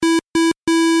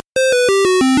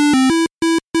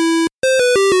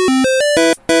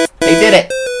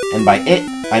And by it,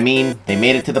 I mean they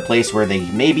made it to the place where they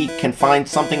maybe can find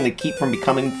something to keep from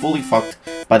becoming fully fucked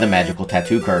by the magical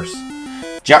tattoo curse.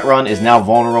 Jetrun is now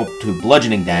vulnerable to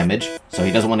bludgeoning damage, so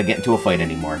he doesn't want to get into a fight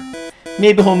anymore.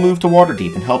 Maybe he'll move to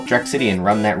Waterdeep and help Draxidian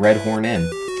run that Red Horn in.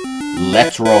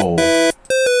 Let's roll.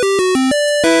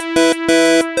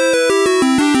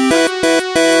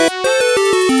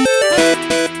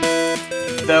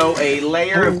 Though a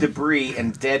layer of debris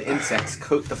and dead insects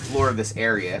coat the floor of this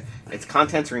area, its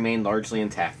contents remain largely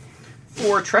intact.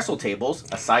 4 trestle tables,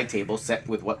 a side table set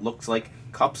with what looks like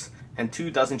cups, and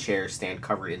 24 chairs stand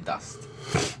covered in dust.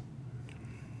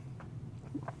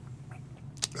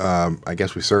 I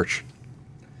guess we search.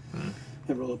 And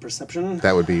roll a perception.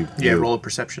 That would be roll a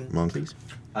perception, Monk. please.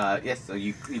 Yes, so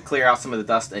you clear out some of the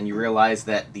dust and you realize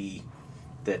that the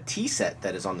tea set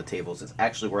that is on the tables is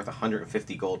actually worth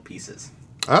 150 gold pieces.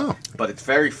 Oh. But it's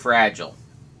very fragile.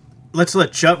 Let's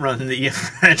let Chut run the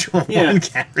fragile one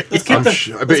carry. Let's keep the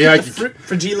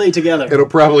fragile together. It'll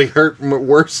probably hurt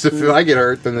worse if I get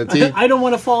hurt than the tea. I don't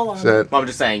want to fall on it. Well, I'm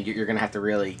just saying you're going to have to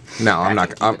really. No, I'm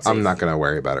not. I'm not going to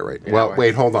worry about it right. Well,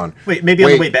 wait, hold on. Wait, maybe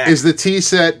on the way back. Is the tea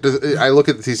set? I look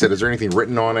at the tea set. Is there anything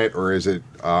written on it, or is it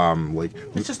like?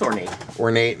 It's just ornate.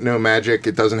 Ornate, no magic.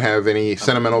 It doesn't have any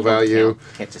sentimental value.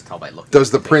 Can't just tell by looking.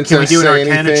 Does the princess say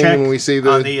anything when we see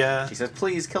the? She says,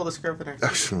 "Please kill the scrivener."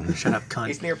 Shut up, cunt.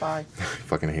 He's nearby. I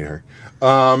fucking hate her.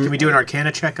 Can we do an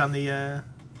Arcana check on the?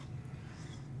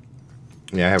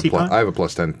 Yeah, I have a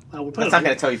plus 10. That's not going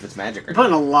to tell you if it's magic or not.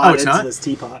 Putting a lot into this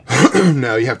teapot.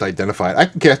 No, you have to identify it. I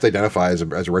can cast identify as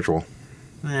a ritual.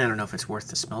 I don't know if it's worth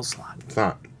the spell slot. It's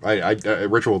not. A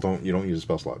ritual you don't use a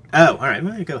spell slot. Oh, all right.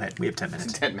 Well, go ahead. We have 10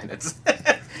 minutes. 10 minutes.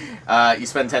 You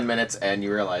spend 10 minutes and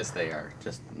you realize they are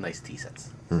just nice tea sets.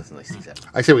 It's a nice tea set.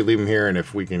 I say we leave them here, and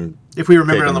if we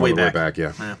remember it on the way back,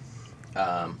 yeah.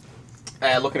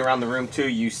 Looking around the room too,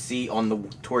 you see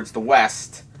towards the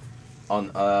west, on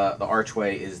the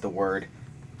archway is the word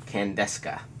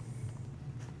Candeska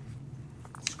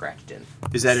scratched in.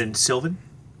 Is that in Sylvan?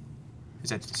 Is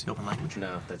that Sylvan language?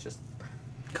 No, that's just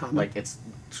common. Like it's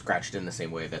scratched in the same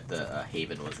way that the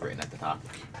Haven was written at the top.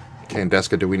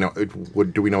 Candeska. Do we know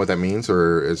what that means,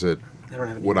 or is it?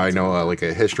 Would I know like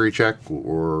a history check,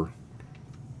 or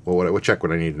what check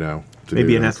would I need to know?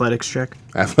 Maybe an athletics check.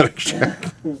 Athletics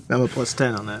check. I'm a plus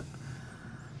 10 on that.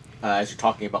 As you're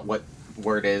talking about what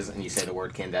word is, and you say the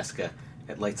word Candeska,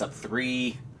 it lights up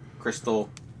 3 crystal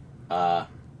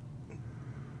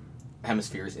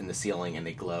hemispheres in the ceiling, and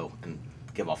they glow and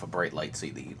give off a bright light, so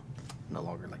you no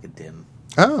longer like a dim,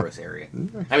 gross area. I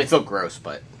mean, it's still gross,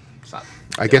 but it's not.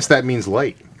 I guess that means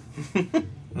light.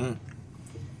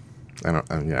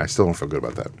 I still don't feel good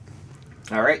about that.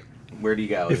 All right, where do you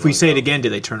go? If we say it again, do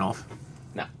they turn off?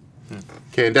 No.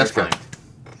 Candeska.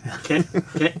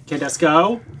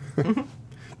 Candesko.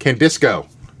 Candisco.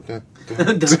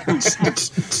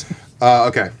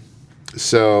 Okay.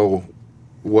 So,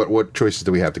 what choices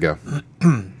do we have to go?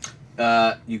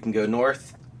 You can go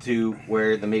north to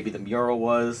where maybe the mural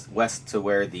was, west to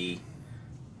where the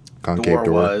concave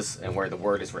door was, and where the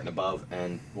word is written above,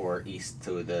 or east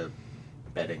to the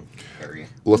bedding area.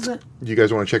 You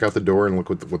guys want to check out the door and look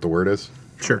what the word is?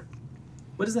 Sure.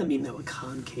 What does that mean, though? A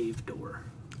concave door?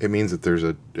 It means that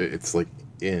it's like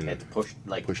in. It's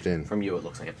pushed in. From you, it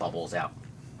looks like it bubbles out.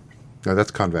 No,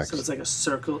 that's convex. So it's like a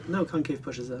circle. No, concave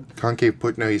pushes in.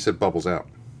 Concave no, he said bubbles out.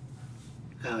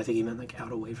 Oh, I think he meant like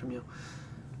out away from you.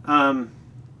 So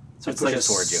it's like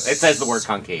towards you. It says the word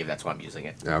concave. That's why I'm using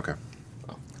it. Yeah, okay.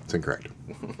 Oh. It's incorrect.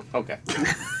 Okay.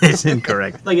 It's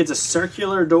incorrect. Like it's a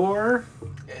circular door?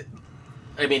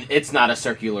 It's not a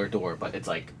circular door, but it's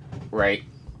like, right?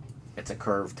 It's a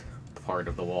curved part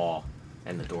of the wall,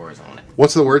 and the door is on it.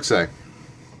 What's the word say?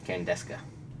 Candeska.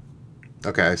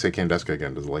 Okay, I say Candeska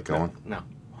again. Does the light go on? No.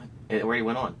 It already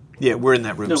went on. Yeah, we're in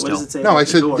that room still. What does it say? No, I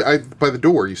said by the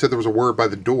door. You said there was a word by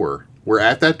the door. We're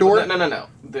at that door? No.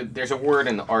 There's a word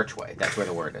in the archway. That's where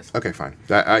the word is. Okay, fine.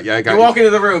 I got you. Walk into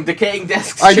the room. Decaying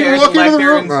desks, I chairs, walk into the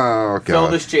room. Oh, God. Fill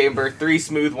this chamber. 3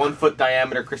 smooth, 1 foot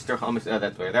diameter crystal hummus.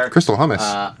 That's where they're. Crystal hummus.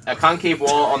 A concave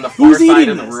wall on the far side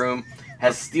of the room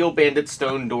has steel-banded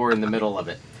stone door in the middle of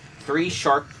it. 3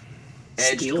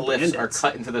 sharp-edged glyphs are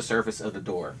cut into the surface of the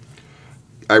door.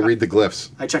 I read the glyphs.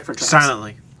 I check for traps.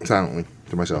 Silently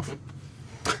to myself.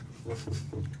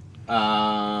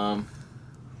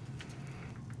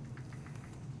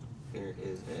 There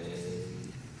is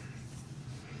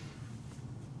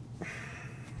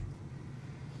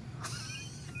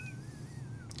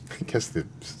I guess the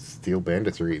steel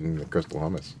bandits are eating the crystal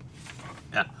hummus.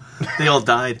 Yeah. They all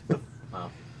died.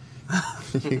 Wow.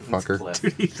 You fucker.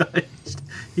 Dude,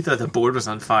 He thought the board was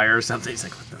on fire or something. He's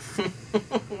like, what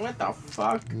the What the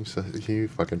fuck? You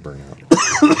fucking burn out.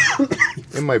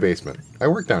 In my basement. I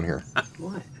work down here.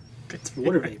 What? It's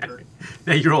water vapor.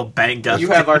 Now you're all banged up. You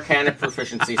have Arcana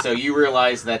proficiency, so you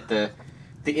realize that the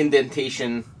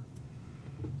indentation,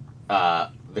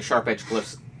 the sharp edge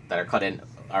glyphs that are cut in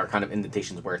are kind of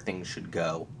indentations where things should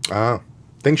go.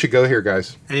 Things should go here,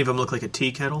 guys. Any of them look like a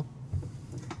tea kettle?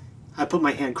 I put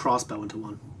my hand crossbow into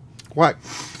one. What?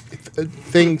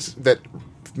 Things that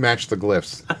match the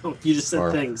glyphs. Oh, you just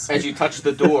said things. As you touch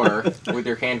the door with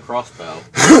your hand crossbow,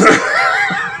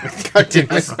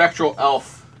 a spectral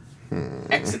elf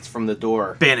exits from the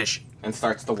door. Banish. And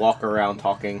starts to walk around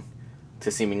talking to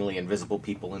seemingly invisible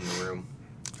people in the room.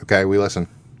 Okay, we listen.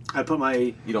 I put my...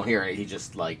 You don't hear it. He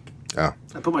just, like... Oh.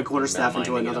 I put my quarterstaff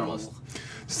into another hole.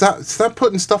 Stop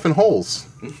putting stuff in holes.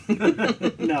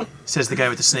 No. Says the guy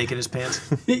with the snake in his pants.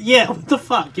 Yeah, what the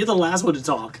fuck? You're the last one to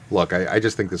talk. Look, I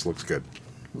just think this looks good.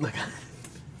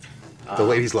 The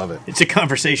ladies love it. It's a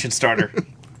conversation starter.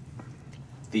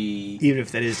 Even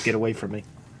if that is get away from me.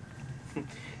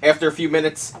 After a few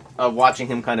minutes of watching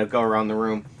him kind of go around the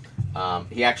room,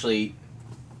 he actually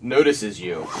notices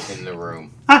you in the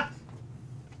room.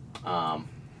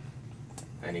 And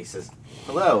he says,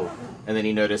 hello. And then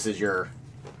he notices your...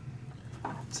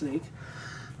 Snake?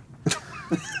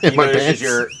 In he my notices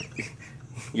pants.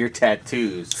 your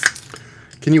tattoos.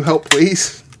 Can you help,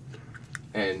 please?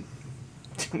 And...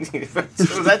 was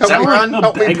that Jumron?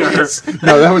 Help me, please.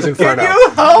 No, that was Inferno. Can you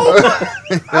help?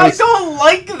 I don't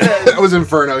like this. That was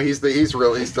Inferno. He's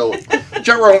still...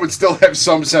 Jumron would still have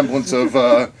some semblance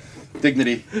of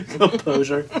dignity.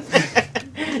 Composure.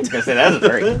 I was going to say, that was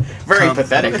very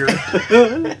pathetic.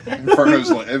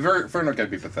 Inferno can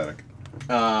be pathetic.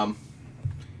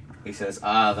 He says,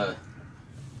 the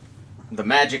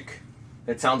magic,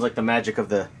 it sounds like the magic of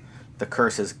the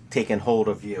curse has taken hold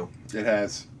of you. It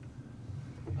has.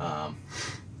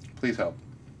 Please help.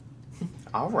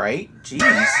 All right, jeez.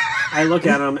 I look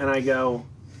at him and I go,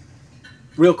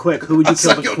 real quick, who would you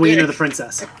kill, the queen or the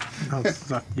princess? I'll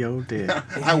suck your dick.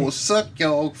 I will suck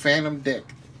your phantom dick.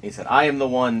 He said, I am the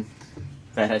one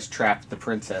that has trapped the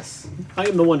princess. I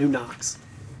am the one who knocks.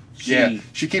 She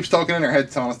keeps talking in her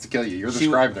head telling us to kill you. You're the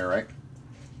Scrivener, right?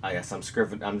 Yes, I'm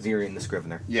Zirian the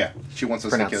Scrivener. Yeah, she wants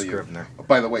us to kill you. Scrivener. Oh,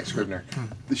 by the way, Scrivener,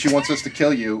 she wants us to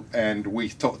kill you, and we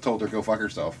told her go fuck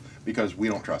herself because we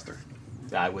don't trust her.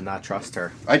 I would not trust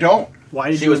her. I don't.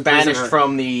 Why did she you was imprison banished her?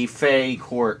 from the Fey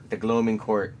court, the Gloaming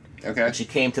court. Okay. And she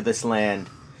came to this land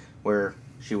where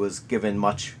she was given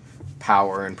much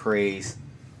power and praise,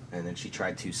 and then she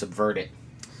tried to subvert it.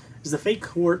 Is the Fey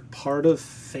court part of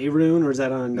Faerun, or is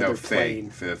that on another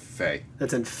plane? Fey.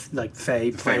 That's in like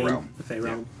Fey plane. realm. The Fey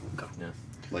realm. Yeah. Okay. Yeah.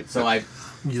 Like So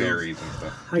fairies and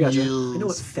stuff. I got you. I know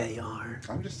what Fey are.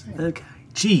 I'm just saying. Okay.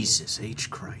 Jesus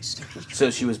H. Christ. So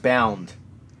she was bound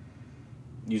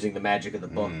using the magic of the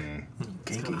book.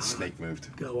 Kinky. Snake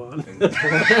moved. Go on.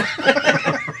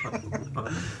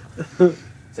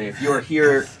 So if you're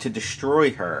here to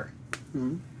destroy her,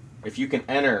 if you can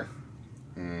enter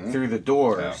through the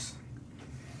doors,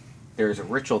 there's a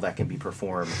ritual that can be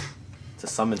performed to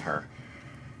summon her,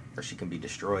 or she can be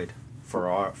destroyed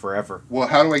forever. Well,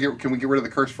 how do I get? Can we get rid of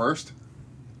the curse first?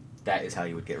 That is how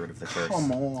you would get rid of the curse.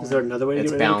 Come on. Is there another way to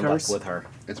It's get rid of bound the up curse? with her.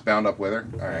 It's bound up with her.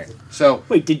 All right. So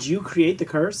Wait, did you create the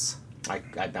curse? I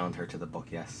bound her to the book.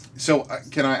 Yes. So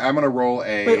can I? I'm gonna roll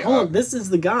a. Wait, hold on. This is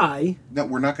the guy. No,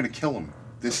 we're not gonna kill him.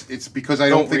 It's because I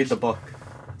Don't don't think read the book.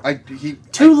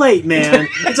 Too late, man.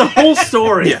 It's a whole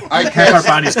story. I Half our cast.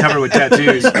 body's covered with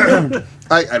tattoos.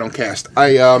 I don't cast.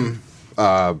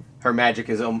 Her magic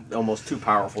is almost too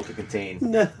powerful to contain.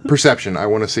 No. Perception. I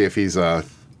want to see if he's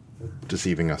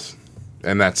deceiving us,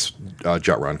 and that's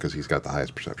Jutrun because he's got the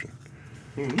highest perception.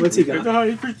 What's he got?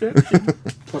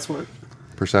 Plus one.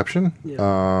 Perception. Yeah.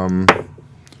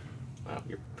 Well,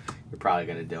 you're probably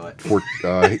gonna do it.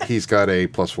 He's got a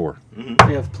 +4.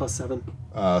 I have plus 7.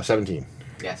 17.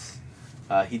 Yes.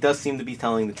 He does seem to be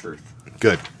telling the truth.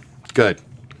 Good.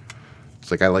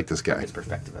 It's like I like this From guy. his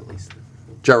perspective, at least.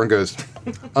 Jutrun goes,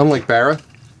 unlike Barra,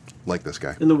 like this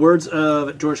guy. In the words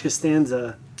of George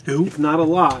Costanza, Who? if not a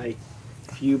lie,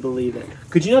 if you believe it.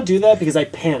 Could you not do that? Because I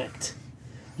panicked.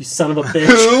 You son of a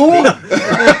bitch.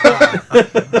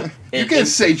 You can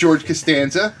say George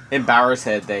Costanza. In Bauer's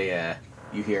head,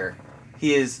 you hear,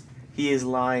 he is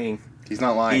lying. He's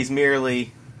not lying. He's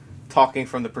merely talking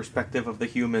from the perspective of the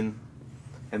human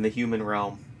and the human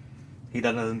realm. He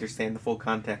doesn't understand the full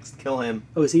context. Kill him.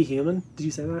 Oh, is he human? Did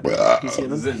you say that? He's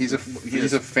human?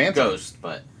 He's a phantom. Ghost,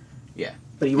 but yeah.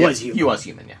 But he was human. He was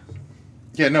human, yeah.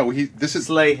 Yeah, no, this is...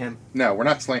 Slay him. No, we're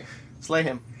not slaying... Slay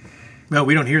him. No,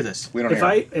 we don't hear this. We don't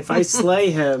hear. If I slay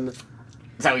him, Is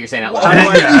that what you're saying out Why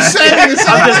loud? are you saying this?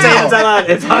 I'm just saying it's out loud.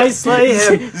 If I slay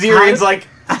him, Zirian's like,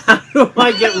 how do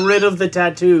I get rid of the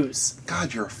tattoos?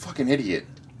 God, you're a fucking idiot.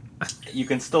 you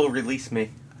can still release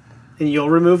me. And you'll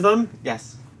remove them,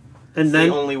 Yes. and It's then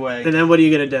the only way. and then what are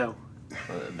you gonna do?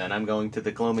 Then I'm going to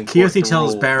the gloaming court Keothi to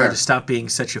tells rule. Barra There. to stop being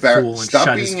such a Barra, fool and stop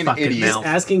shut being his an fucking idiot. mouth.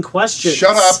 Asking questions.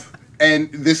 Shut up.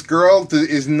 And this girl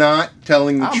is not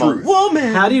telling the I'm truth. a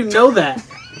woman. How do you know that?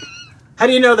 How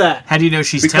do you know that? How do you know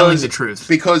she's telling the truth?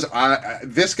 Because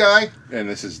this guy, and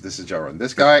this is Jarrod.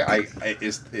 This guy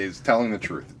is telling the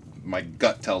truth. My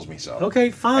gut tells me so.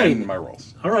 Okay, fine. And my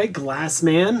rolls. All right, glass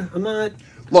man. I'm not.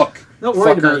 Look, Not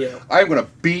worried fucker, about you. I'm gonna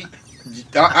beat.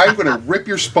 I'm gonna rip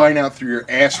your spine out through your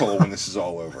asshole when this is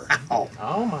all over.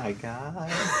 Oh my god.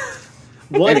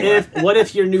 What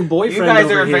if your new boyfriend You guys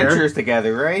over are here? adventurers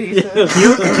together, right? He said.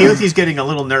 Keothi's getting a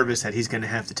little nervous that he's going to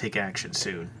have to take action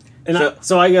soon. And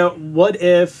so I go, what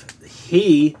if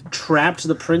he trapped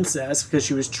the princess because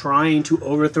she was trying to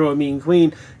overthrow a mean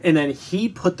queen, and then he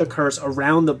put the curse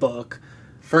around the book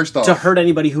First off, to hurt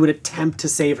anybody who would attempt to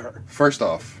save her? First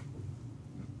off,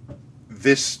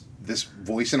 this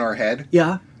voice in our head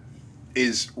Yeah.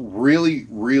 is really,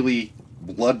 really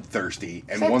bloodthirsty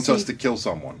and wants us to kill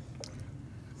someone.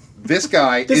 This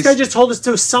guy This guy just told us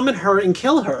to summon her and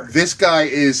kill her. This guy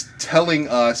is telling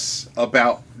us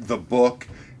about the book,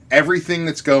 everything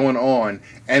that's going on,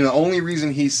 and the only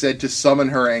reason he said to summon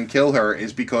her and kill her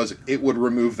is because it would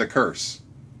remove the curse.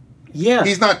 Yeah.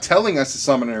 He's not telling us to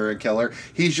summon her and kill her.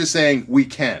 He's just saying we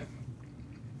can.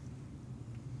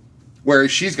 Whereas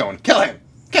she's going, kill him!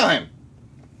 Kill him!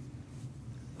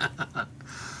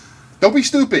 Don't be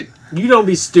stupid. You don't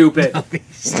be stupid.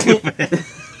 Stupid.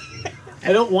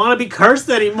 I don't want to be cursed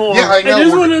anymore. Yeah, I know,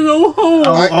 just we're- want to go home.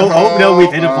 Oh, no,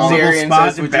 we've hit a vulnerable Zirian spot.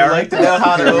 says, would you Barra. like to know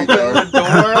how to There we open go. the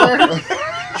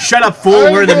door? Shut up, fool.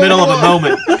 We're in the middle of a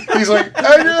moment. He's like,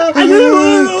 I know.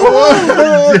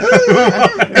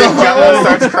 John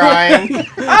starts crying.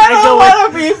 I don't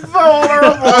want to be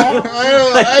vulnerable.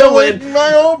 I don't like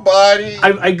my own body.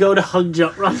 I go to hug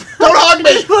Jump Run. Don't hug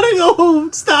me! I want to go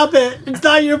home. Stop it. It's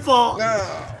not your fault.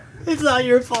 No. It's not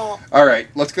your fault. All right,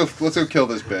 let's go kill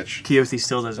this bitch. Keothi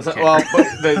still doesn't care. Well, but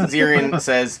the Zirian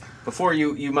says, before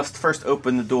you must first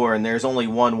open the door, and there's only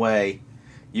one way.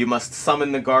 You must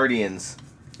summon the guardians.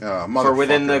 For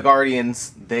within the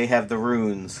guardians, they have the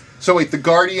runes. So wait, the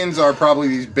guardians are probably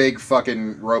these big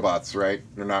fucking robots, right?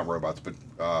 They're not robots,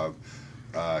 but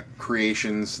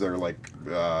creations. They're like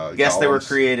Yes, they were golems.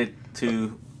 created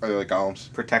to Are they like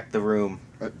golems? protect the room.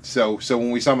 So when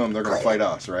we summon them, they're gonna fight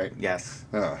us, right? Yes.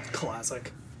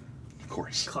 Classic. Of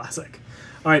course. Classic.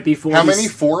 All right, before How we many?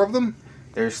 4 of them?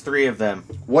 There's 3 of them.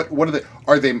 What are they?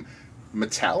 Are they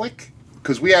metallic?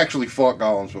 Because we actually fought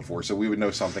golems before, so we would know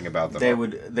something about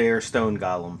them. They are stone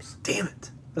golems. Damn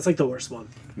it. That's like the worst one.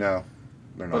 No,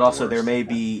 they're not. But the also there worst. may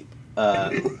be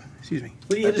Excuse me.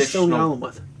 What do you hit a stone Additional- golem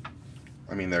with?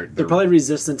 I mean, they're They're probably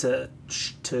resistant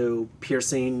to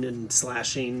piercing and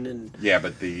slashing and. yeah,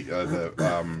 but the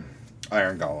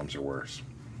iron golems are worse.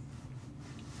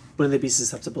 Wouldn't they be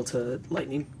susceptible to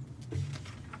lightning?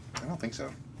 I don't think so.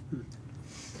 All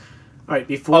right,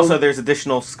 before. Also, there's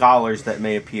additional scholars that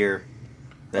may appear.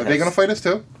 Are they gonna fight us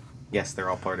too? Yes, they're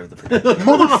all part of the protection.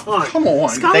 Come on. Come on.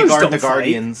 Scholars They guard don't the fight.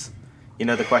 guardians. You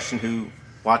know the question who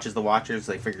watches the watchers?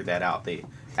 They figured that out. They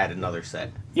add another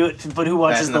set. But who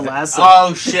watches That's the nothing. last?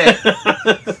 Oh shit!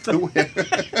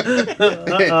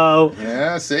 Oh.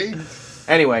 Yeah, see?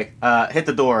 Anyway, hit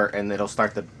the door and it'll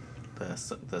start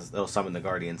it'll summon the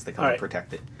guardians to come All and right.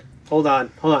 protect it. Hold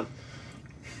on. I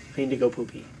need to go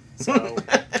poopy. So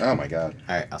Oh my god.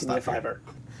 All right, I'll give me a stop. Here. fiver.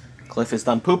 Cliff is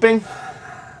done pooping.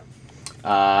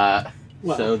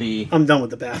 So the I'm done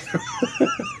with the bathroom.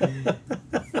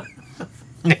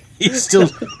 He's still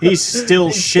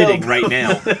shitting right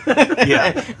now.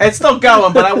 Yeah. it's still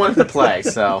going, but I wanted to play,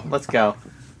 so let's go.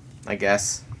 I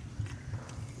guess.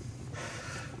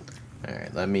 All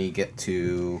right, let me get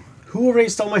to. Who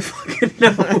erased all my fucking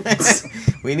notes?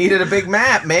 We needed a big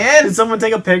map, man. Did someone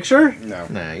take a picture? No.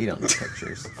 Nah, you don't need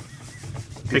pictures.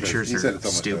 Pictures He are said it's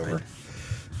almost stupid.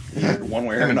 over. One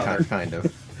way or I mean, another. kind of.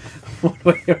 One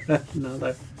way or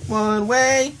another. One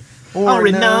way Or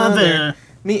another.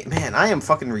 Me, man, I am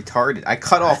fucking retarded. I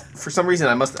cut off for some reason.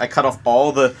 I cut off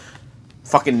all the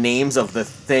fucking names of the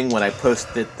thing when I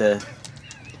posted the.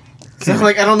 So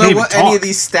like I don't know Can't what even any of talk.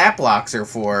 these stat blocks are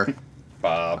for,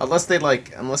 Bob. unless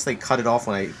they cut it off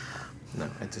when I. No,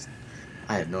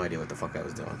 I have no idea what the fuck I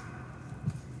was doing.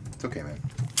 It's okay, man.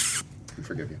 We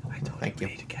forgive you. Thank you.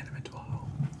 To get him into a hole.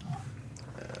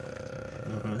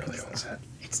 Really all set.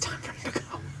 It's time for him to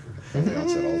go. Early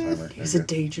onset Alzheimer. He's a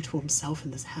danger to himself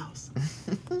in this house.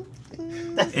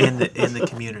 In the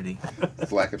community.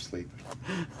 Lack of sleep.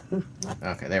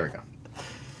 Okay, there we go.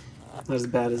 Not as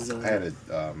bad as. I had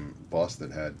a boss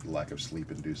that had lack of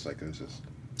sleep-induced psychosis.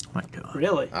 My God.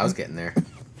 Really? I was getting there.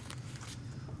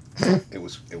 It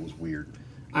was weird.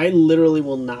 I literally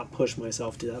will not push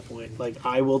myself to that point. Like,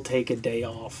 I will take a day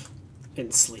off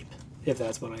and sleep if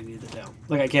that's what I need to do.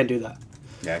 Like, I can't do that.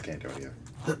 Yeah, I can't do it either.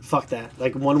 Fuck that.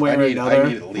 Like, one way or I another.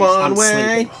 need at least I'm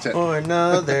sleeping. or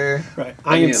another. Right.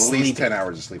 I I need am at least sleeping. 10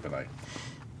 hours of sleep a night.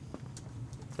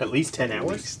 At least 10 At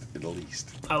hours? least. At least.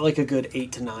 I like a good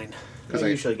 8 to 9. Because I I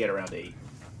usually get around 8.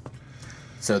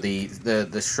 So the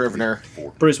Scrivener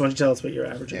 4. Bruce, why don't you tell us what you're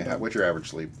averaging? Yeah, what's your average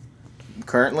sleep?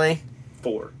 currently,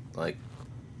 4. like,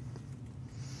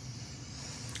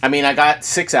 I mean, I got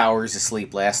 6 hours of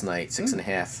sleep last night,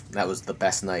 6.5. That was the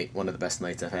best night, one of the best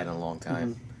nights I've had in a long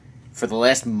time. For the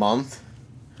last month,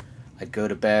 I'd go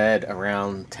to bed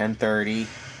around 10:30,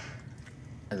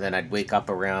 and then I'd wake up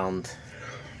around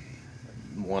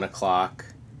 1 o'clock,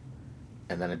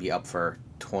 and then I'd be up for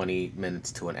 20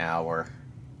 minutes to an hour,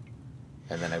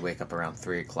 and then I'd wake up around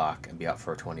 3 o'clock and be up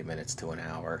for 20 minutes to an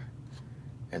hour,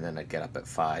 and then I'd get up at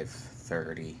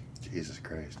 5:30. Jesus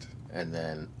Christ. And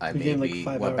then I You're getting, maybe like,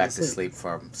 5 went hours back of to sleep. sleep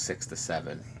from 6 to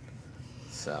 7.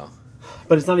 So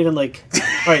But it's not even like.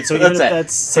 All right, so even if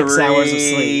that's 6 hours of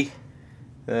sleep.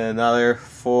 Another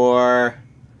 4,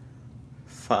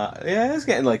 5. Yeah, it's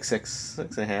getting like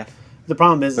 6.5. The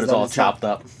problem is But it's that all not chopped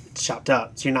up. chopped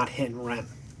up, so you're not hitting REM.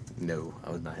 No, I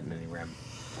was not hitting any REM.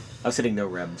 I was hitting no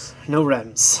REMs. No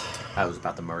REMs. I was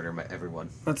about to murder everyone.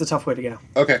 That's a tough way to go.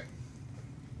 Okay.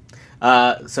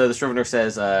 So the Scrivener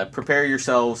says, prepare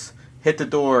yourselves, hit the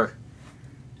door,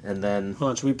 and then, Hold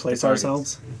on, should we place The targets.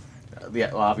 ourselves?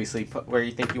 yeah, well, obviously, put where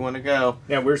you think you want to go.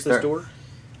 Yeah, where's this There. door?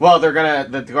 Well,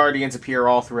 the Guardians appear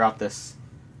all throughout this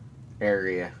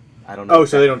area. I don't know. Oh,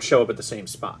 so they don't show up at the same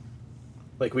spot.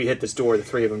 Like, we hit this door, the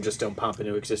three of them just don't pop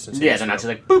into existence. in Yeah, this they're not just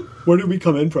room. like, boop. Where did we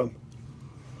come in from?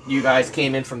 You guys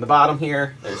came in from the bottom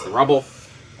here. There's the rubble.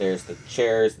 There's the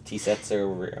chairs, the tea sets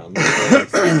over on the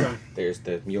chairs. There's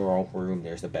the mural room.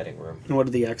 There's the bedding room. And what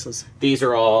are the X's? These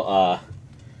are all,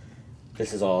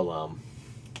 this is all,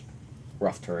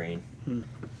 rough terrain.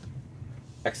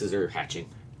 X's are hatching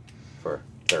for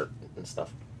dirt and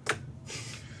stuff.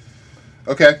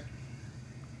 Okay.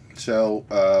 So,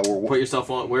 we're... Put yourself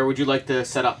on, where would you like to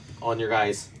set up on your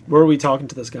guys? Where are we talking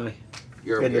to this guy?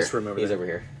 You're over In here. this room over He's there. over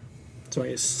here. So I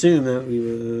assume that we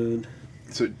would.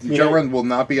 So, Joe Run will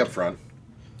not be up front.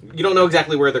 You don't know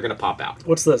exactly where they're going to pop out.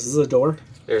 What's this? Is this a door?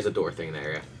 There's a door thing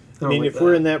there, yeah. I I mean, like if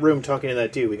we're in that room talking to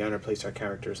that dude, we gotta place our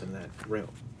characters in that room.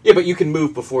 Yeah, but you can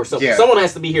move before Yeah. someone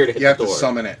has to be here to hit You have the to door.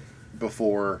 summon it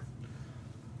before...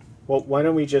 Well, why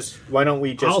don't we just I'll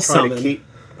try to summon. keep...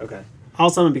 Okay. I'll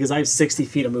summon because I have 60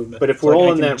 feet of movement. But if So we're I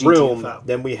all in can that GTFO. room,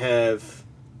 then we have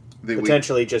we-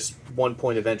 potentially just one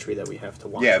point of entry that we have to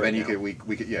watch. Yeah, right then you now. could we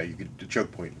could you could do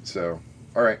choke point. So,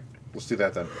 all right, let's do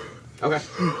that then. Okay.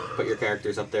 Put your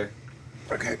characters up there.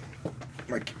 Okay,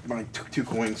 my two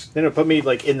coins. No, put me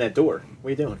like in that door. What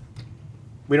are you doing?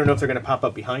 We don't know if they're gonna pop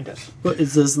up behind us. What,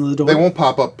 is this in the door? They won't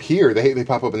pop up here. They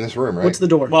pop up in this room, right? What's the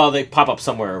door? Well, they pop up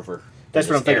somewhere over. That's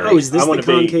in what this I'm thinking. area. Oh, is this I the wanna be-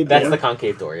 concave That's door? the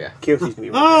concave door, yeah. Keothi's gonna be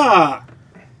right Ah!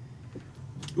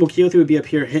 Well, Keothy would be up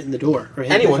here hitting the door. Or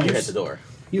hitting Anyone the can fence. hit the door.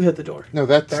 You hit the door. No,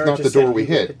 that's Barrett not the just door said we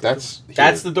he would hit. hit the That's door. here.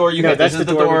 That's the door you there. No, hit. that's This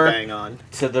the is the door we door bang on.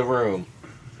 to the room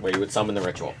where you would summon the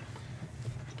ritual.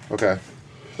 Okay.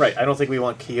 Right. I don't think we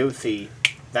want Keothi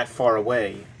that far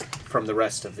away from the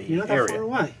rest of the You're not that area. far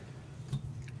away.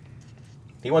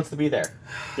 He wants to be there.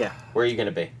 Yeah. Where are you going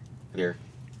to be? Your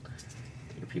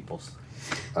pupils.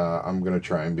 I'm gonna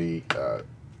try and be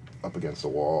up against the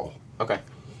wall. Okay.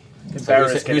 And So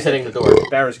Barra's who's gonna hitting the hit door?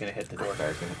 Barra's gonna hit the door.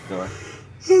 Barra's going to hit the door.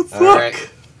 Oh, fuck! All right.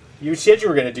 You said you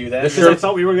were gonna do that. Because I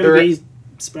thought we were going to There- be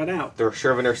spread out. The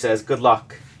Scrivener says, good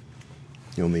luck.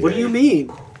 You'll need. What do you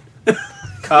mean?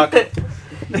 Cock.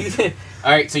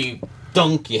 All right, so you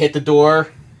dunk, you hit the door,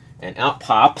 and out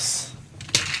pops.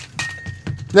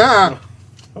 Nah.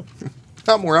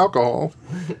 Not more alcohol.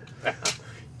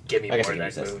 Give me I guess more I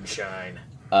of can that use this. moonshine.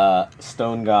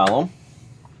 Stone Golem.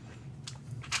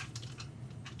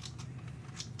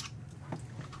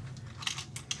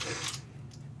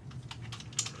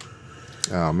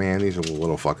 Oh man, these are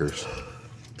little fuckers.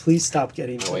 Please stop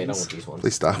getting Oh, wait, I don't things. want these ones.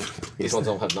 Please stop. These Please. ones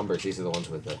don't have numbers. These are the ones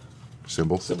with the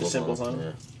Symbols. symbols, symbols on them.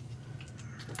 them?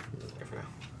 Yeah. There for now.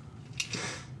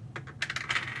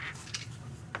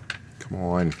 Come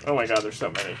on. Oh my god, there's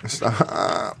so many.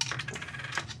 Stop.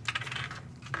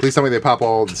 Please tell me they pop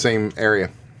all in the same area.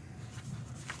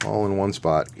 All in one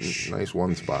spot. Nice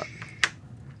one spot.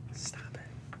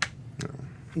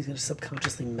 He's gonna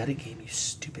subconsciously metagame, you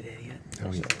stupid idiot.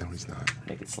 No, he's not.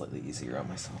 Make it slightly easier on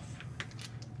myself.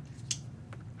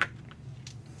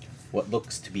 What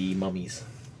looks to be mummies.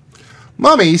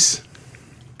 Mummies?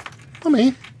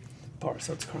 Mummy? Bar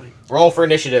starts crying. Roll for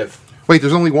initiative. Wait,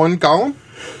 there's only one golem?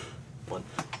 One.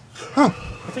 Huh. I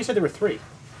thought you said there were 3.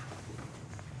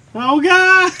 Oh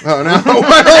god! Oh no.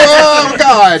 Oh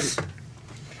god!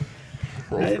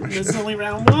 This is only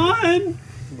round 1.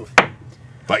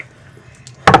 Fight.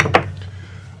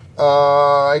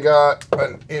 I got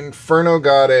an Inferno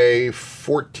got a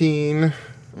 14,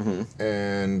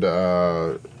 and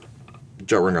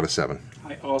Jotrun got a 7.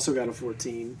 I also got a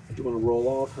 14. You want to roll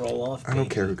off? Roll off. I don't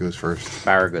care who goes first.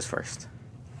 Barra goes first.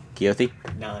 Keothi?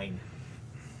 9.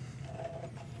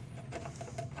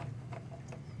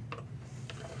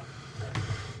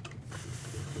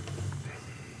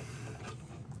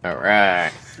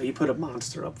 Alright. Oh, you put a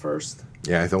monster up first.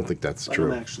 Yeah, I don't think that's Let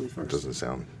true. him actually first. Doesn't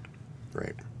sound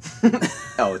right.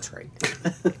 Oh, it's right.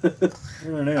 I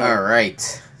don't know.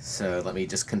 Alright. So let me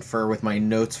just confer with my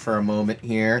notes for a moment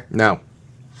here. Now,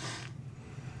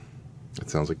 it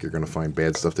sounds like you're going to find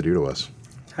bad stuff to do to us.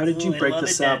 How did you break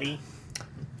this up?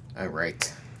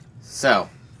 Alright. So,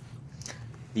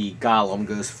 the golem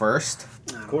goes first.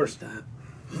 Of course. That.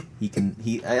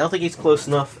 I don't think he's close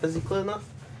enough. Is he close enough?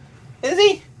 Is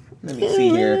he? Let me see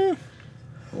here.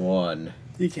 1,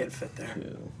 You can't fit there.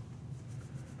 2,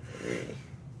 3,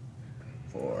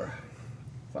 4,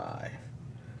 5,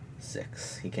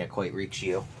 6. He can't quite reach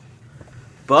you.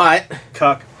 But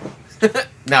Cuck.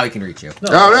 now he can reach you.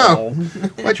 Oh no!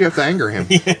 Why'd you have to anger him?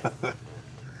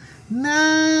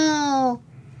 No.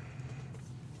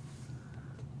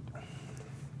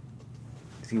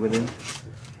 Is he within?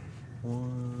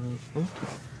 1. What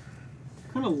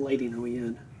kind of lighting are we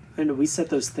in? I know we set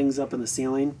those things up in the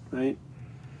ceiling, right?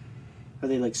 Are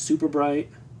they like super bright?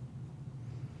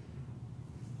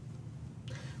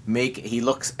 He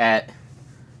looks at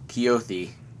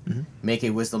Keothi. Make a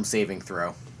wisdom saving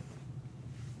throw.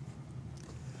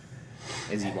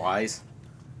 Is he wise?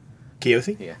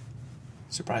 Keothi? Yeah.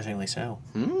 Surprisingly so.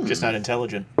 Hmm. Just not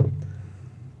intelligent.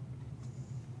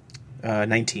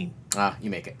 19. Ah, you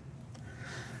make it.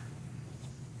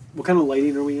 What kind of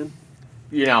lighting are we in?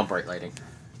 You're now bright lighting.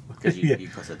 Because Yeah. you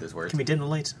said those words. Can we dim the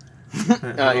lights?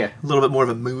 Oh, yeah. A little bit more of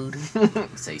a mood.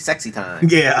 Say sexy time.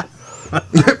 Yeah.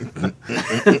 Alright,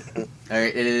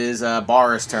 it is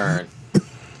Barra's turn.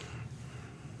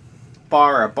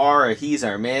 Barra, he's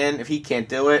our man. If he can't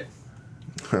do it,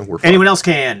 We're fucked. Anyone else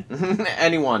can.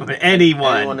 anyone. Anyone.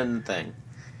 Anyone in the thing.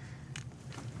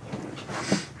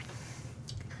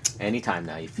 Anytime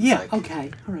now, you feel like.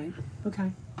 Okay. All right.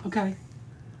 Okay.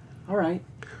 All right.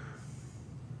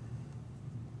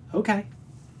 Okay.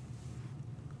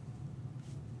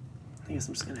 I guess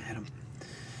I'm just gonna hit him.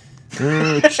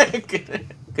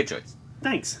 Good choice.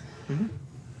 Thanks.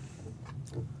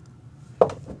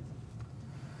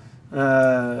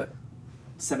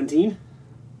 17.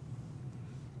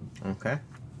 Okay.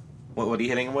 What are you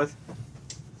hitting him with?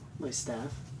 My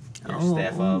staff. Your Oh.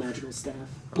 staff of. Magical staff.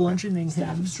 Bludgeoning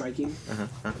Staff him. of striking.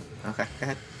 Okay, go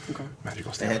ahead. Okay.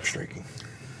 Magical Go staff ahead. of striking.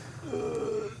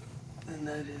 And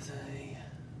that is a.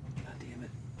 God damn it.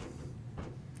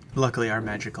 Luckily, our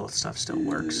magical stuff still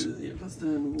works. Yeah, plus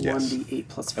then Yes. 1d8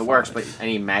 plus 5. It works, but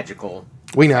any magical.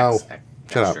 We know. ex-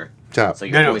 Shut up. extra. Shut up. So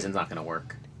your No. poison's not going to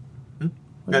work.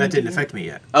 No, that didn't affect me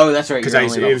yet. Oh, that's right. Because you're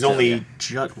it level was 2, only yeah.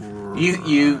 just...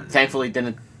 You thankfully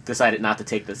didn't decided not to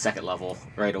take the second level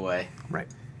right away. Right.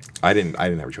 I didn't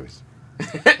have a choice.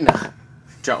 Nah.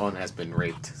 Jotlin has been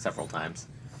raped several times.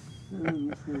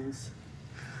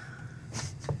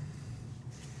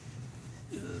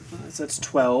 So that's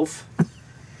 12.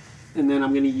 And then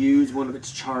I'm going to use one of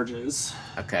its charges.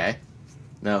 Okay.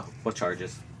 No, what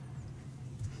charges?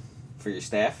 For your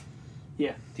staff?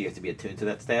 Yeah. Do you have to be attuned to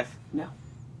that staff? No.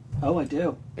 Oh, I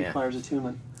do. Yeah. Requires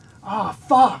attunement. Ah,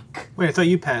 fuck! Wait, I thought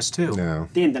you passed too. No.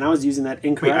 Damn, then I was using that Wait,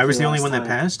 incorrectly. I was the only last one that time.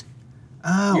 passed?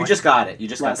 Oh, You just got it. You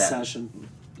just got Last that. session.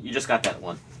 You just got that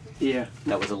one. Yeah.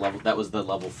 That was a level. That was the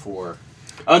level 4.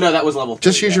 Oh no, that was level 3.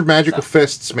 Just use your magical so-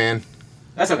 fists, man.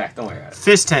 That's okay. Don't worry about it.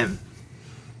 Fist him.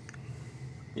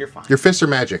 You're fine. Your fists are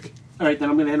magic. Alright, then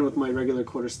I'm going to hit it with my regular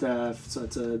quarterstaff. So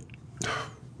it's a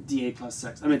d8 plus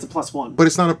 6. I mean, it's a plus 1. But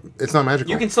it's not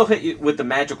magical. You can still hit you with the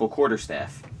magical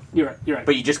quarterstaff, You're right. You're right.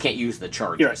 but you just can't use the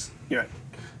charges. You're right. You're right.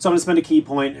 So I'm going to spend a key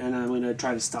point, and I'm going to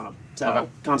try to stun him. So, Okay.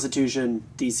 Constitution,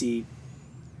 DC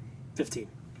 15.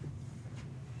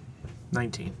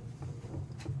 19.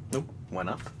 Nope. Went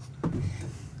up.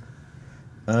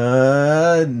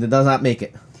 It does not make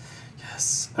it.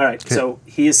 Yes. Alright, so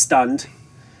he is stunned.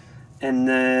 And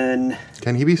then...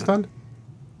 Can he be stunned?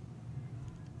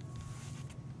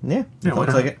 Yeah, Yeah, why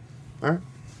looks not? like it. All right.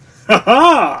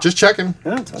 Ha Just checking.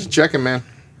 Yeah, it's fine. Just checking, man.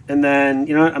 And then,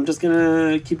 you know what? I'm just going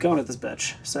to keep going at this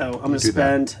bitch. So I'm going to do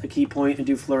that. spend a key point and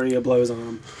do flurry of blows on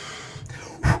him.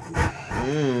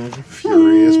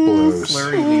 Furious blows.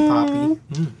 Flurry Poppy.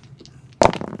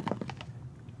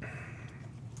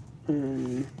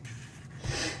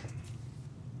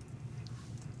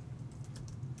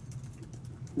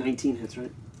 19 hits,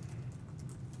 right?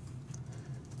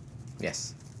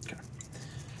 Yes.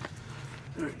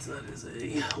 Alright, so that is a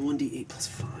 1d8 plus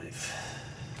 5.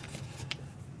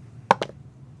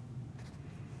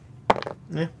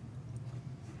 Yeah.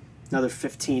 Another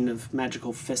 15 of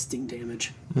magical fisting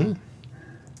damage. All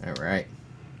right.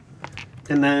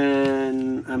 And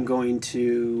then I'm going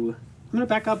to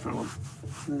back up from him.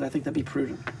 I think that'd be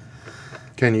prudent.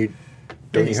 Can you?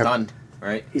 Don't He's you have? stunned,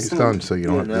 right? He's stunned, so you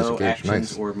don't have No disengage.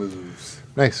 actions Nice. or moves.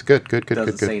 Nice. Good.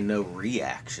 Doesn't say no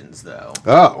reactions, though.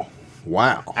 Oh,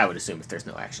 wow. I would assume if there's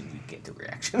no actions, you can't do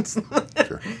reactions.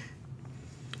 Sure.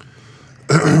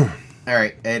 All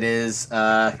right. It is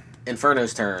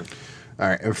Inferno's turn. All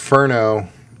right. Inferno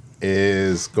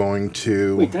is going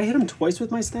to. Wait, did I hit him twice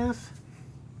with my staff?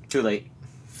 Too late.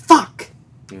 Fuck!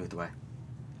 You moved away.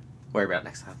 Worry about it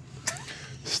next time.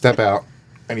 Step out,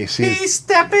 and he sees He's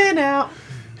stepping out.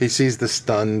 the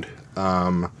stunned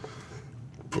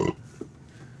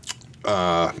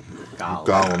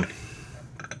golem.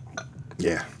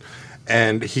 Yeah,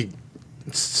 and he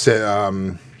said,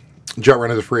 Jutrun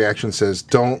as a free action says,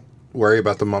 "Don't worry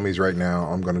about the mummies right now.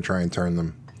 I'm going to try and turn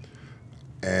them."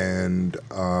 And You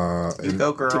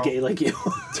go, girl. To gay like you.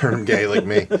 turn them gay like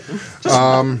me.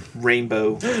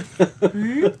 Rainbow.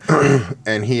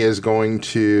 And he is going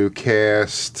to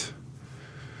cast.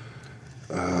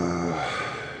 Let's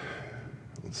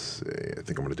see. I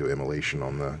think I'm going to do immolation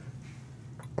on the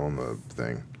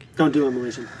thing. Don't do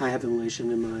immolation. I have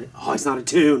immolation in my... Oh, it's not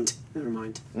attuned. Never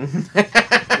mind. No!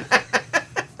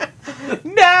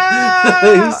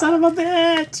 You son of a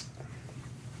bitch!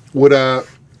 Would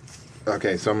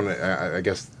Okay, so I'm gonna. I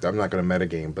guess I'm not gonna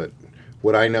metagame, but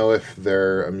would I know if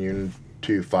they're immune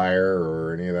to fire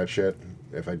or any of that shit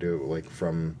if I do like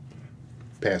from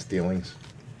past dealings?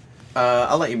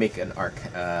 I'll let you make an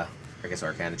Arcana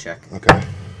check. Okay.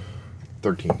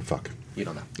 13. Fuck. You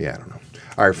don't know. Yeah, I don't know.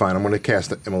 All right, fine. I'm gonna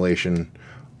cast immolation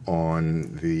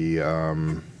on the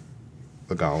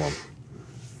golem.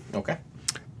 Okay.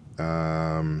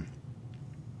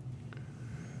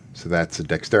 So that's a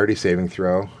dexterity saving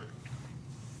throw.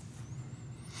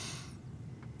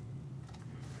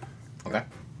 Okay.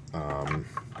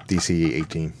 DC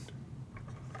 18.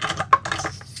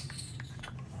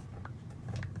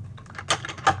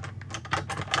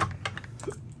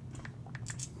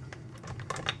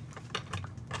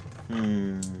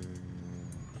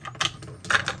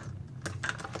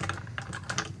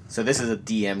 So this is a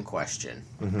DM question.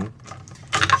 Mm-hmm.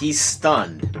 He's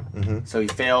stunned, so he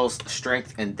fails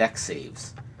strength and dex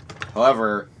saves.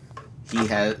 However, he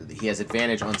has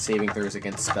advantage on saving throws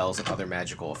against spells and other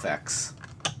magical effects.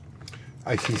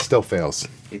 He still fails.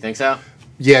 You think so?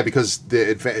 Yeah, because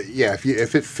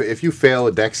if you fail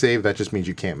a dex save, that just means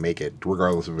you can't make it,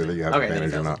 regardless of whether you have Okay, then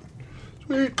advantage he or fails.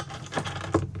 not. Sweet.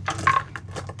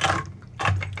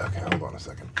 Okay, hold on a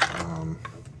second.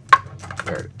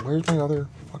 Where's my other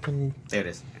fucking? There it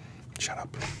is. Shut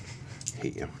up.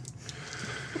 Hate you.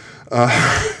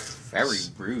 Very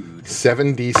rude.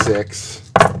 7d6.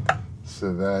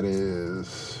 So that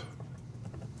is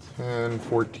 10,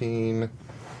 14,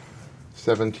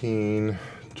 17,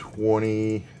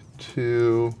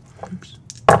 22,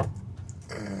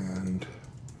 and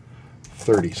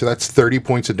 30. So that's 30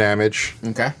 points of damage.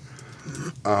 Okay.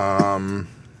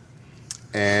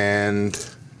 And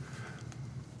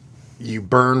you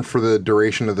burn for the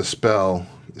duration of the spell.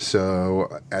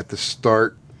 So at the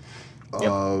start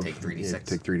of... take 3d6. Yeah,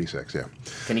 take 3d6, yeah.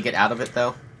 Can you get out of it,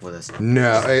 though? With this?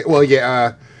 No,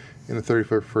 in a 30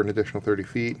 foot for an additional 30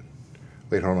 feet.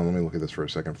 Wait, hold on, let me look at this for a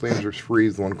second. Flames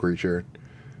freeze one creature.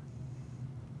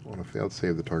 On a failed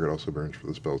save, the target also burns for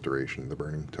the spell's duration. The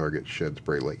burning target sheds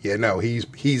bright light. Yeah, no, he's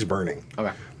burning.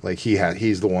 Okay. Like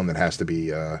he's the one that has to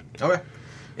be. Okay.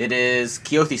 It is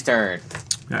Keothi's turn.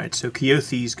 All right, so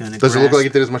Keothi's going to Does it look like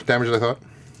it did as much damage as I thought?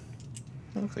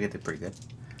 It looks like it did pretty good.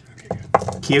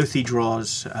 Keothi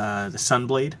draws the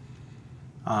Sunblade.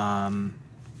 And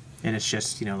it's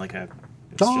just, like a...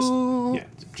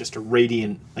 It's just a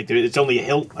radiant... it's only a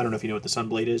hilt. I don't know if you know what the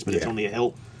Sunblade is, but it's only a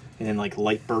hilt. And then,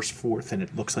 light bursts forth, and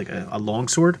it looks like a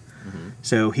longsword. Mm-hmm.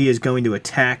 So he is going to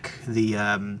attack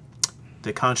the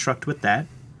construct with that.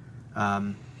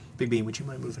 Big Bean, would you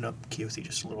mind moving up Keothi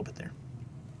just a little bit there?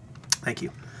 Thank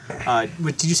you.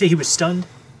 Did you say he was stunned?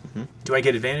 Do I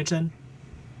get advantage then?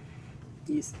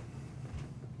 Yes.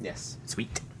 Yes.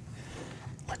 Sweet.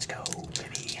 Let's go,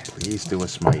 baby. Please do a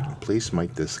smite. Please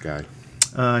smite this guy.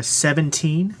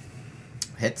 17.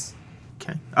 Hits.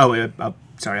 Okay. Oh,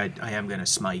 sorry. I am going to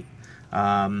smite.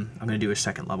 I'm going to do a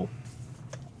second level.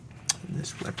 And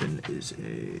this weapon is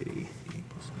a...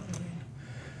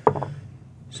 8+9.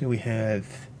 So we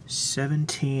have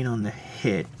 17 on the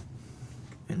hit.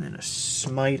 And then a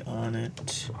smite on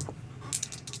it.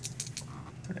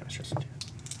 Oh, that was just...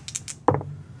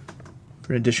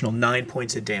 For an additional 9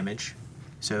 points of damage.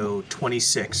 So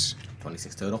 26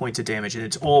 26 total. points of damage. And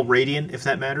it's all radiant, if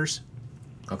that matters.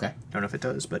 Okay. Don't know if it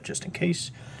does, but just in case.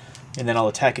 And then I'll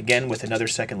attack again with another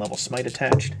second level smite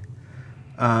attached.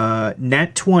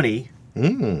 Nat 20.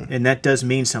 And that does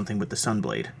mean something with the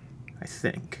Sunblade, I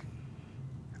think.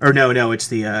 Or no, it's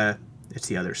the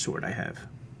other sword I have.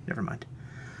 Never mind.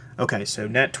 Okay, so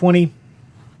nat 20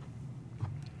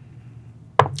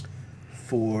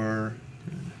 for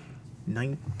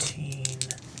 19.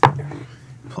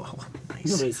 Oh,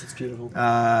 nice. Nice, it's beautiful.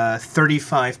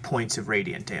 35 points of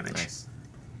radiant damage. Nice.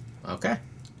 Okay.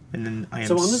 And then I am...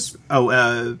 So on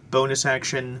this- bonus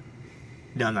action...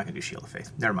 No, I'm not going to do Shield of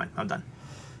Faith. Never mind, I'm done.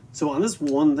 So on this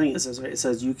one thing, it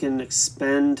says you can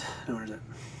expend... Where is it?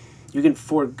 You can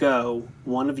forego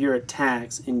one of your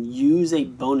attacks and use a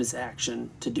bonus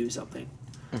action to do something.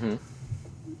 Mm-hmm.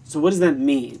 So what does that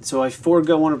mean? So I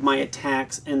forego one of my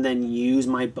attacks and then use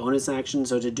my bonus action.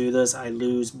 So to do this, I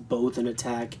lose both an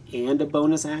attack and a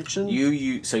bonus action? You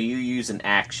use an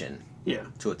action Yeah.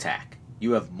 to attack.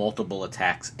 You have multiple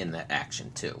attacks in that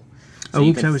action too. So Oh,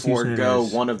 you oops, I can was using it forego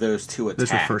as- one of those two attacks.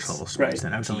 Those were first level swords, Right.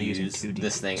 then. I was to only using use 2d.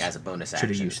 this thing as a bonus Should action.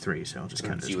 have used 3, so I'll just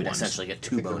count it So as you would one. essentially get I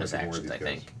two think there bonus might be more of actions, I these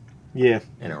guys. think, Yeah,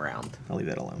 in a round. I'll leave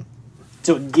that alone.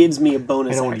 So it gives me a I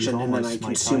bonus don't want to use action all and my then I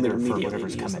smites consume it either for immediately.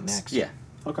 whatever's and use coming this. next. Yeah.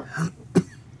 Okay.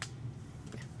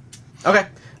 Okay.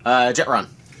 Jet Run.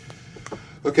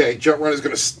 Okay, Jet Run is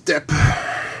going to step.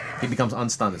 He becomes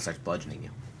unstunned and starts bludgeoning you.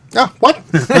 Ah, what?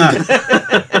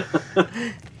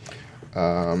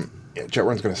 Yeah, Jet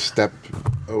Run's going to step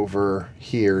over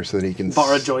here so that he can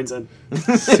Bara joins in.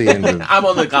 see into I'm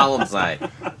on the column side.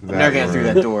 Never getting through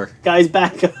room. that door. Guys,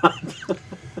 back up.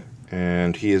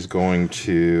 And he is going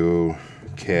to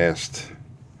cast.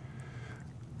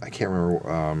 I can't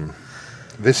remember.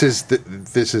 This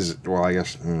is well, I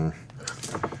guess. You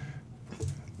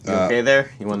okay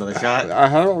there? You want another shot?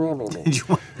 Did you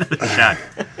want another shot?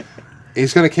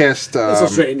 He's going to cast This will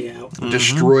straighten you out.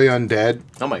 Destroy Undead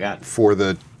Oh my god. for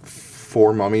the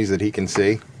 4 mummies that he can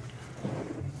see.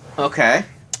 Okay.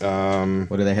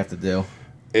 What do they have to do?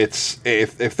 It's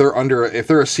if they're a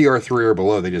CR3 or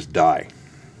below, they just die.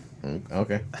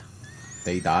 Okay.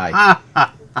 They die.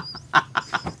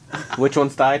 Which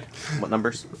ones died? What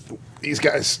numbers? These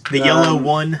guys. The yellow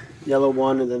one, Yellow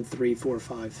 1 and then 3, 4,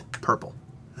 5. purple.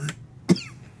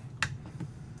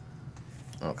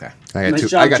 Okay. I got Nice two.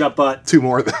 job, I got Jump Butt. 2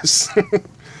 more of this.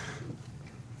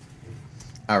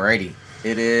 Alrighty.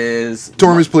 It is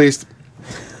Torm is pleased.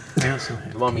 I also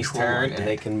have the mummy's control turn, of and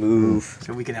they that. can move.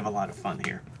 So we can have a lot of fun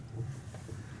here.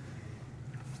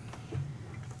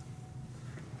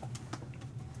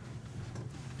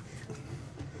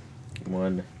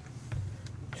 One,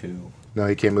 two, No,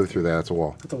 he can't move through that. It's a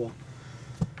wall. At the wall.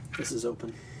 This is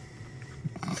open.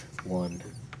 1,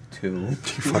 2.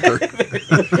 Fucker.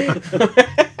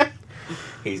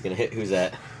 He's gonna hit. Who's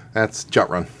that? That's Jet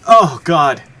Run. Oh,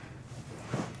 God.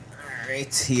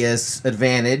 Alright, he has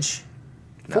advantage.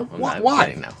 No, I'm not Why?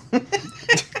 kidding now.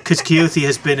 Because Keothi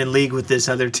has been in league with this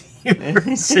other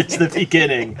team since the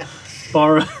beginning.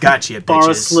 Bara, Gotcha, Bara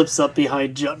bitches. slips up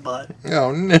behind Jut Butt.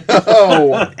 Oh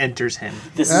no. Enters him.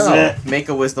 This Oh. is it. Make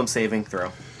a wisdom saving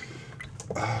throw.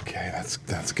 Okay,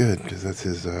 that's good because that's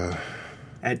his.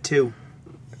 Add 2.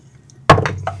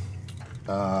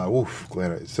 Oof.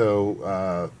 Glad.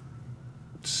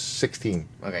 16.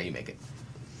 Okay, you make it.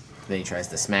 Then he tries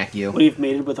to smack you. Would he have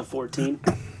made it with a 14?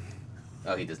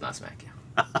 Oh, he does not smack you.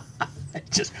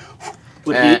 Just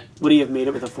Would he have made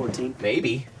it with a 14?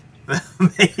 Maybe.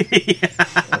 maybe.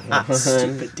 Stupid One,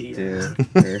 DM.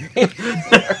 2, 3.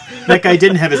 That guy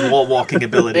didn't have his wall walking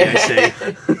ability, I say.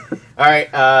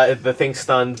 Alright, the thing's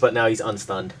stunned, but now he's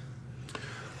unstunned.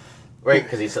 Right,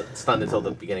 because he's stunned until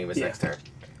the beginning of his Yeah. next turn.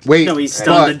 Wait. No, he's but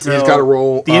stunned until he's got to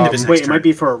roll. the end of his Wait, next it might turn.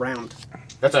 be for a round.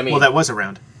 That's what I mean. Well, that was a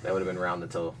round. That would have been round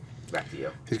until back to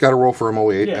you. He's got to roll for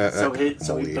immolation. Yeah, so he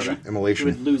immolation.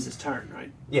 would lose his turn,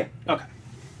 right? Yeah. Okay.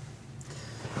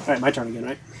 Alright, my turn again,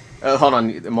 right? Hold on,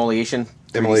 immolation.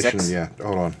 Immolation. 3d6? Yeah.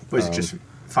 Hold on. Was it just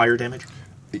fire damage?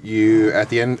 You at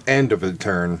the end of the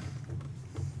turn?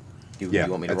 You Yeah,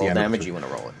 want me to at the roll end of damage? the You want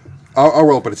to roll it? I'll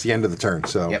roll, but it's the end of the turn,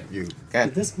 so Yep. you.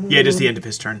 Good. Yeah, it is the end of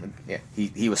his turn. Yeah,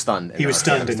 he was stunned. He was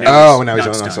stunned. And Oh, now he's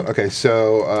not on. stunned. Okay,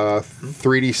 so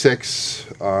 3d6.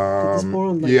 this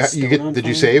more like You stone get? on Did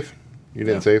you fire? save? You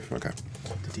didn't save. Okay.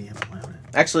 The DM allowed it.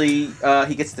 Actually,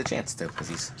 he gets the chance to because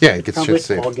he's. Yeah, it gets a Probably chance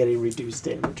to all save. getting reduced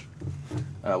damage.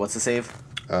 What's the save?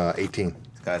 18.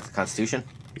 Constitution?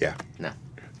 Yeah. No.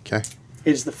 Okay.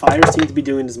 Is the fire seem to be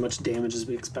doing as much damage as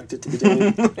we expect it to be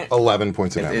doing? 11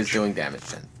 points of It is damage. doing damage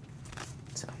then.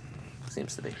 So,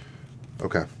 seems to be.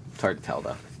 Okay. It's hard to tell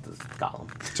though. The golem.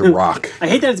 It's a rock. I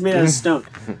hate that it's made out of stone.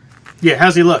 Yeah,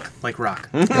 how's he look? Like rock.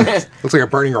 Looks like a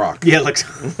burning rock. Yeah,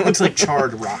 looks like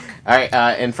charred rock. All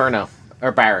right, Inferno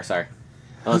or Barra, sorry.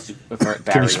 Unless you, Barra,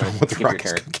 explain you what the skip your rock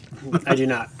is turn. I do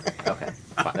not. Okay,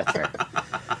 fine, that's fair.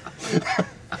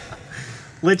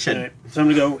 Lichen. Alright, so I'm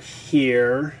gonna go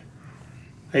here.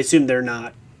 I assume they're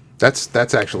not. That's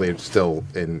actually still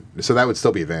in. So that would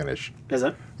still be advantage. Is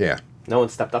it? Yeah. No one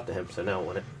stepped up to him, so no,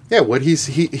 wouldn't. Yeah. What he's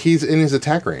in his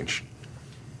attack range.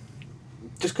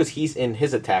 Just because he's in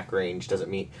his attack range doesn't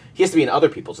mean he has to be in other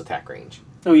people's attack range.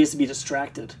 No, he has to be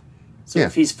distracted. So Yeah.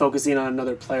 if he's focusing on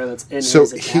another player that's in So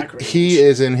his attack range, he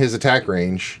is in his attack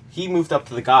range. He moved up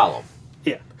to the golem.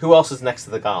 yeah, Who else is next to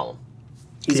the golem?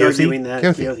 he's Keothi? arguing that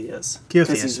Keothi. Keothi is. Keothi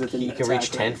 'Cause is. he's within He the can reach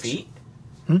attack 10 range. feet.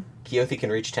 Keothi can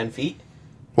reach 10 feet.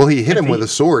 Well, he hit him If with he- a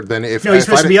sword. Then if No, he's if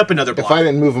supposed I to be didn't- up another block. If I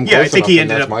didn't move him, Yeah, I close think he enough,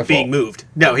 then ended that's my up being fault. moved.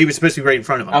 No, he was supposed to be right in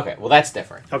front of him. Okay, well that's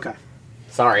different. Okay.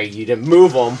 Sorry, you didn't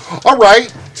move him. All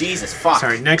right. Jesus fuck.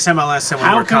 Sorry, next time I'll ask someone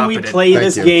How more can we competent. play Thank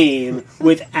this you. game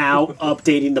without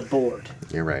updating the board?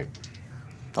 You're right.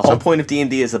 The whole point of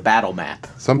D&D is a battle map.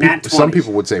 Some Nat people 20.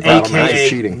 would say battle map is AKA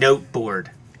cheating. note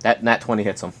board. That Nat 20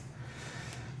 hits him.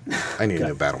 I need a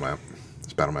new battle map.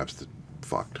 This battle map's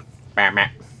fucked. Bam, bam.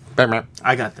 Battle map.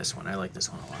 I got this one. I like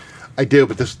this one a lot. I do,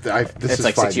 but this It's is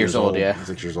like 5 6 years old, yeah.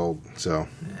 6 years old. So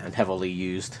And heavily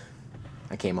used.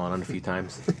 I came on a few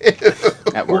times.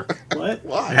 At work. What?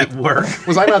 why At work.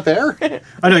 was I not there?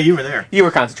 Oh no, you were there. You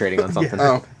were concentrating on something.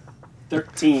 Oh,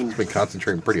 13. been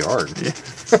concentrating pretty hard.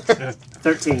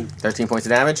 13. 13 points of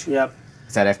damage? Yep.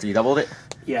 Is that after you doubled it?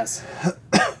 Yes.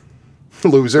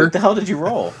 Loser. What the hell did you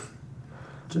roll?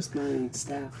 Just my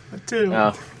staff. Too.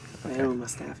 Oh. I own my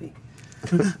staffy.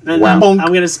 And Wow. I'm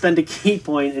going to spend a key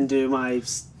point and do my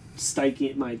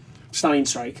stunning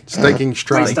strike. Staking My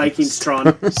strike. Stiking strong.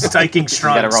 Stiking You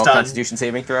strong gotta roll a stun. Constitution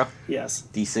saving throw? Yes.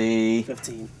 DC.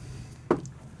 15. Oh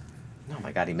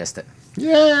my god, he missed it.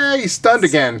 Yay! He's stunned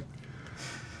again.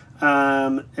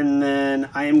 And then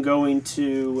I am going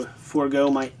to forego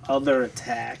my other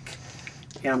attack,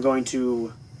 and I'm going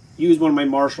to use one of my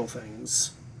martial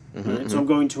things. Right? So I'm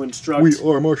going to instruct We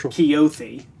are Marshall.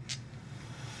 Keothi.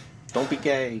 Don't be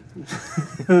gay.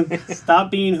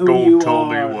 Stop being who you Don't tell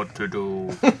are. me what to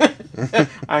do.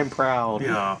 I'm proud.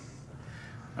 Yeah.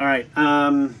 All right.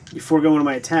 You forego one of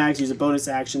my attacks. Use a bonus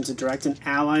action to direct an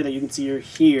ally that you can see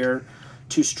here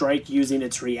to strike using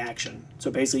its reaction. So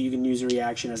basically, you can use your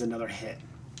reaction as another hit,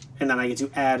 and then I get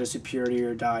to add a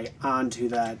superior die onto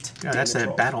that. Yeah, that's damage that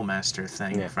roll. battle master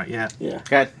thing. Yeah. Right, yeah. Yeah.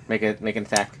 Go ahead, make an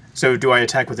attack. So do I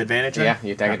attack with advantage? then? Yeah,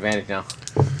 you attack advantage now.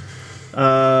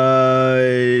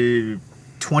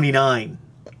 29.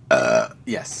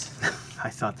 Yes. I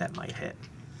thought that might hit.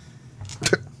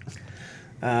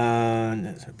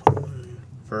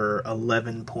 For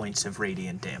 11 points of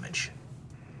radiant damage.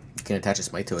 You can attach a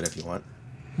smite to it if you want.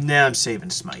 Nah, I'm saving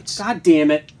smites. God damn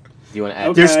it! Do you want to add?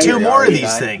 Okay. There's two Yeah, more of you these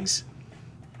die? things.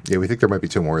 Yeah, we think there might be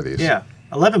 2 more of these. Yeah.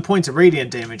 11 points of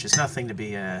radiant damage is nothing to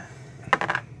be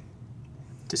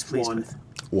displeased One. with.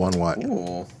 One what?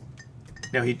 Ooh.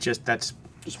 No, that's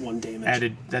Just 1 damage.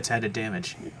 added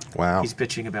damage. Wow. He's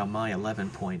bitching about my 11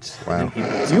 points. Wow.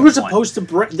 You were supposed to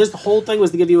break. This whole thing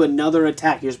was to give you another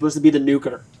attack. You're supposed to be the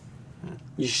nuker.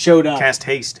 You showed up. Cast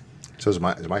haste. So is it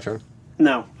my turn?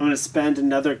 No, I'm going to spend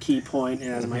another key point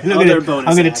as my I'm other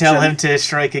bonus. going to tell him action. to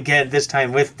strike again, this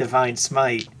time with Divine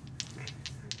Smite.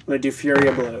 I'm going to do Fury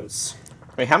of Blows.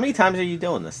 Wait, how many times are you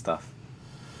doing this stuff?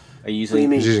 Are you What do you using?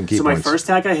 mean? He's using key so points. my first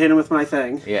attack, I hit him with my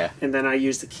thing. Yeah. And then I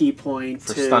used the key point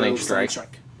For to stunning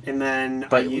strike. And then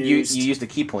But I you used... used the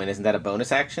key point. Isn't that a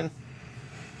bonus action?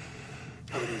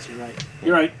 Oh, it is. You're right.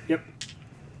 You're right. Yep.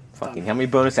 Fucking, how many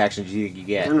bonus actions do you think you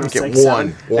get? I don't know, Get 6,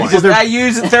 one. 7. One. I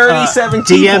used 37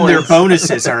 key DM their points.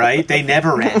 bonuses, all right? They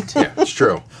never end. Yeah, it's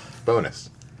true. Bonus.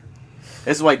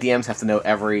 This is why DMs have to know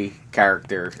every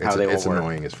character, how they will It's work.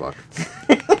 annoying as fuck.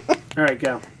 All right,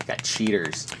 go. Got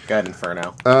cheaters. Go ahead,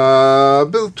 Inferno.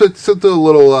 Let's do a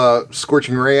little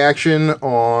scorching ray action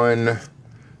on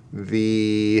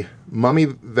the mummy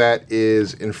that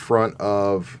is in front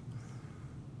of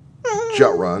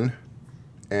Jutrun,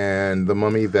 and the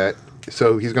mummy that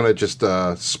So he's going to just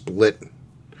split.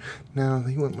 No,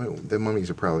 the mummies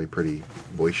are probably pretty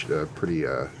boisterous.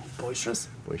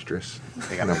 Boisterous.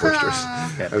 They got Not boisterous.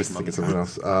 Yeah, I was big thinking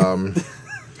mummies. something else.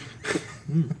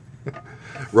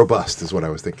 Robust is what I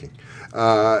was thinking.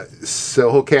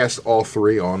 So he'll cast all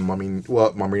three on mummy.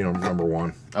 Well, mummy number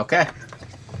one. Okay.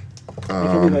 I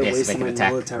can't believe I Yes, wasted make an my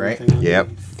attack, military right? thing on Yep.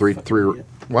 you. Three. Fucking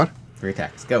What? 3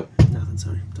 attacks. Go. idiot. Nothing,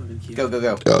 sorry. Talking to you. Go.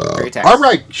 3 attacks. All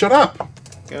right. Shut up.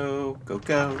 Go.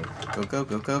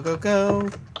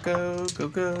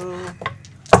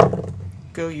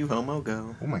 Go, you homo,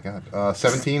 go. Oh my god.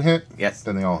 17 hit. Yes.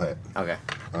 Then they all hit. Okay.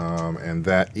 And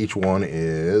that each one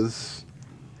is.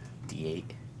 D8.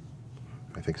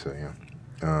 I think so. Yeah.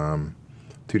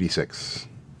 2d6.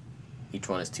 Each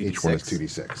one is 2d6. Each one is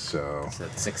 2d6. So So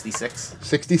that's 66.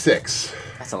 66.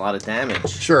 That's a lot of damage.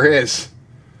 Sure is.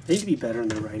 They need to be better in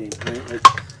their writing, right? Like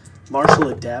martial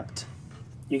adept,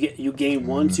 you gain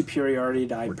 1 superiority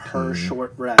die per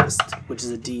short rest, which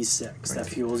is a D6 that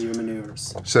fuels your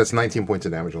maneuvers. So that's 19 points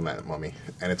of damage on that mummy,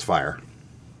 and it's fire.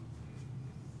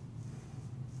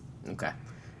 Okay.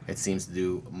 It seems to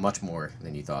do much more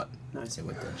than you thought Nice. it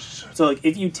would do. So like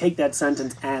if you take that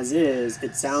sentence as is,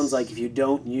 it sounds like if you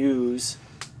don't use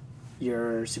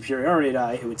your superiority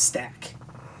die, it would stack.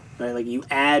 Right? Like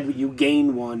you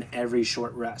gain 1 every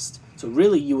short rest. So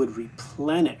really you would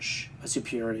replenish a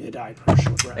superiority die per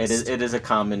short rest. It is a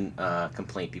common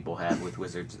complaint people have with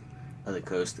Wizards of the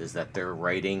Coast is that their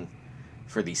writing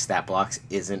for these stat blocks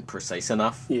isn't precise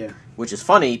enough. Yeah. Which is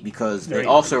funny because Very they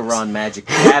also nice. run Magic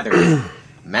the Gathering.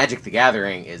 Magic the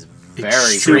Gathering is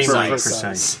very Extremely precise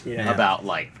precise. Yeah. about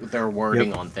like their wording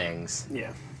Yep. on things.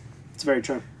 Yeah. It's very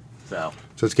true. So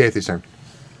So it's Kathy's turn.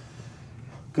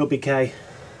 Go BK.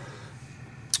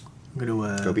 I'm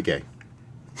gonna. Go be gay.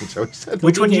 That's what he said.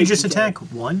 Which one did you BK, just BK. attack?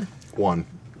 1. One.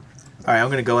 All right, I'm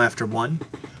gonna go after 1.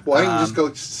 Well, I can just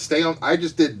go stay on. I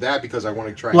just did that because I want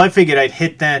to try. Well, I figured I'd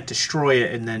hit that, destroy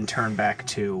it, and then turn back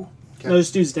to. No,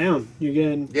 this dude's down. You're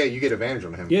getting. Yeah, you get advantage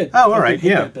on him. Yeah. Oh, all fucking right, hit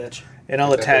yeah. that bitch. And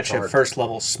I'll That attach hits a hard. first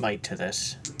level smite to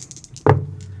this.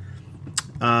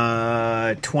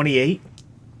 28.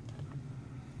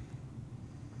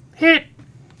 Hit.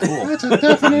 Cool. That's a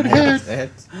definite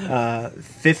hit. it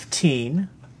 15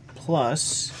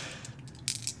 plus.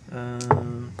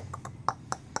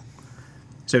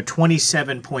 So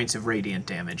 27 points of radiant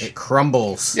damage.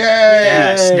 crumbles. Yay!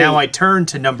 Yes. Now I turn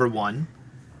to number 1.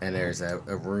 And there's a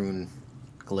rune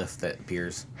glyph that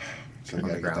appears So on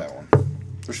I the gotta get ground. that one.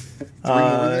 There's 3 more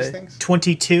of these things.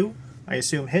 22. I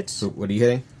assume hits. So what are you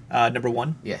hitting? Number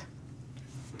 1, Yeah.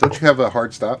 Don't you have a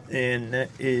hard stop? and that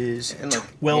is In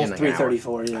like- 12, in like an hour.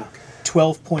 334, yeah.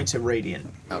 12 points of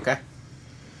radiant. Okay.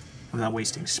 I'm not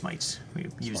wasting smites. We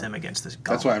use them against this golem.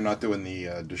 That's why I'm not doing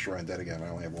the Destroy Undead again. I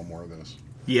only have one more of those.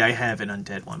 Yeah, I have an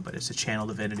undead one, but it's a channel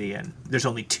divinity, and there's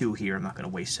only 2 here. I'm not going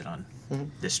to waste it on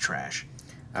this trash.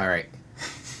 All right.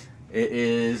 It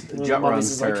is the Jet mummies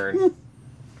Run's is like, turn.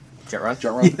 Jet Run? Jet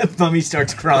Run? The mummy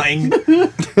starts crying.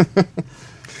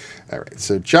 All right,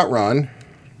 so Jet Run.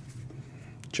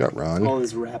 Jet Run. All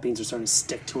his wrappings are starting to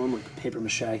stick to him like paper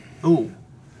mache. Ooh,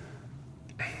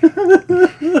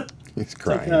 He's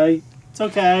crying. Okay. It's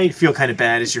okay. you feel kind of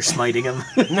bad as you're smiting him.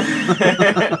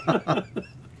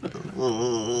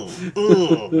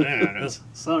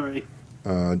 Sorry.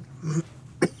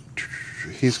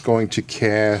 He's going to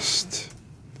cast.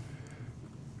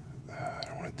 I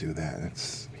don't want to do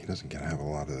that. He doesn't get to have a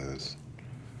lot of those.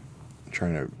 I'm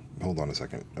trying to hold on a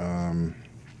second.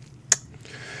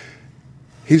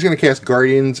 He's going to cast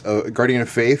Guardians of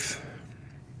Faith.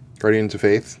 Guardians of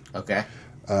Faith. Okay.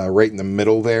 Right in the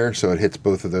middle there, so it hits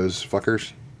both of those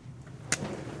fuckers.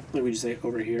 Like we just say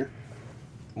over here.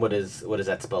 What does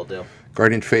that spell do?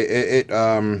 Guardian of Faith.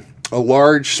 A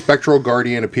large spectral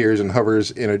guardian appears and hovers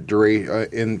for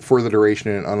the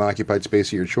duration in an unoccupied space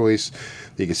of your choice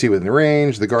that you can see within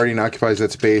range. The guardian occupies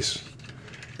that space.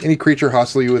 Any creature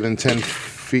hostile you within 10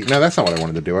 feet. No, that's not what I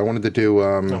wanted to do. I wanted to do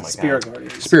Oh my Spirit God.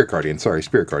 Guardians. Spirit Guardians. Sorry,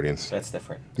 Spirit Guardians. That's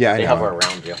different. Yeah, I They know. hover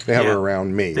around you. They hover Yeah.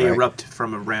 around me. They right? erupt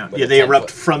from around. With Yeah, a they 10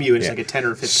 erupt foot. from you. It's Yeah. like a 10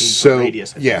 or 15 So foot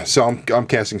radius. I yeah, think. so I'm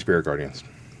casting Spirit Guardians.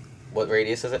 What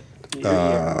radius is it?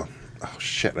 Oh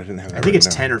shit, I didn't have that. I think it's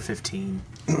written 10 or 15.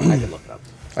 I can look it up.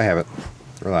 down. I have it.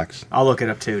 Relax. I'll look it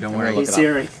up too. Don't worry. Hey Look it up.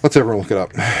 Siri. Let's everyone look it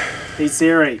up. Hey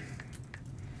Siri.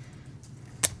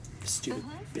 Stupid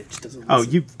bitch doesn't Oh,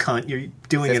 listen. you cunt! You're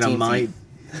doing it 15 on my. feet.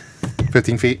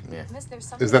 15 feet. Yeah.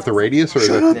 Is that the radius or is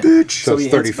Shut it? up, bitch! So he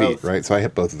it's 30 hits feet, both. right? So I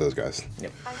hit both of those guys.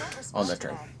 Yep. On their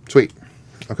turn. Sweet.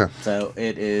 Okay. So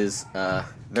it is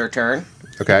their turn.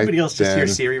 Okay. Everybody else just then-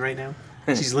 hears Siri right now.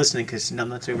 She's listening because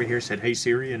Numbnuts over here said, "Hey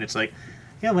Siri," and it's like,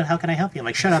 yeah, well, how can I help you? I'm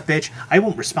like, shut up, bitch. I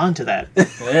won't respond to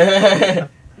that.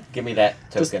 Give me that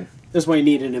token. That's why you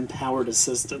need an empowered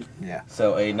assistant. Yeah.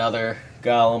 So another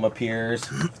golem appears.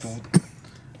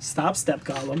 Stop, step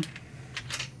golem.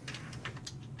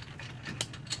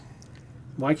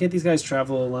 Why can't these guys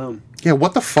travel alone? Yeah,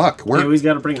 what the fuck? You always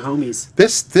got to bring homies.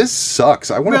 This sucks.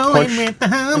 I want to Rolling punch. with the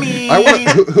homies. I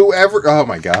want whoever. Oh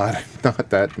my god, not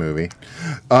that movie.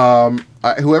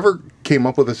 Whoever came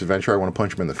up with this adventure, I want to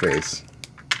punch him in the face.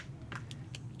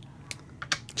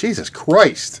 Jesus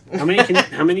Christ! How many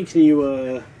can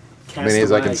you cast? As many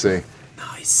as I away? can see.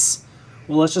 Nice.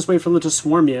 Well, let's just wait for them to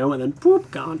swarm you, and then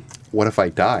boop, gone. What if I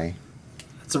die?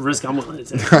 That's a risk I'm willing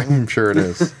to take. I'm sure it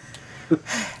is.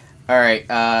 All right.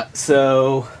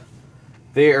 So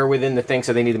they are within the thing,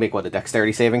 so they need to make what, a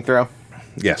dexterity saving throw?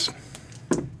 Yes.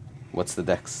 What's the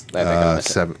dex? I think I'm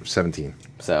missing. 17.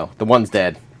 So the one's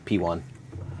dead. P1.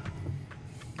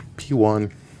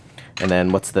 P1. And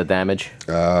then what's the damage?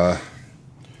 Hold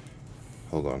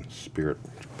on. Spirit.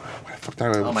 What the fuck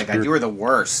did I Oh my god, spirit- you are the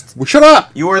worst. Well, shut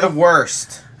up! You are the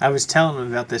worst. I was telling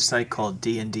him about this site called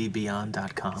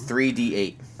dndbeyond.com.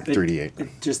 3d8. 38. It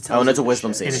just tells Oh, and it's a you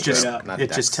wisdom shit. saving And it just throw, up. not it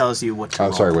dex. just tells you what to Oh,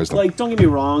 roll. sorry, wisdom. Like, don't get me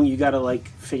wrong, you gotta like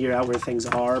figure out where things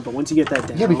are, but once you get that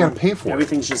down, Yeah, we gotta pay for it.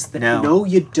 Everything's just No. no,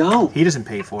 you don't. He doesn't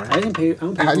pay for I it. didn't pay. I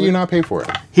don't pay How for do you it. not pay for it?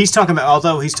 He's talking about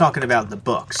the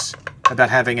books, about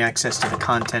having access to the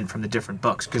content from the different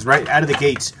books. Because right out of the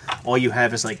gates, all you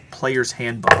have is like player's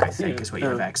handbook. I think is what you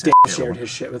have access Dan to. shared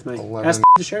his shit with me. 11. Ask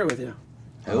to share it with you.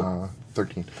 Who?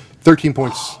 13. 13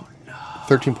 points.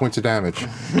 13 points of damage.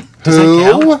 Does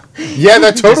that count? Yeah,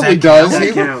 that totally does. That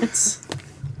He- counts.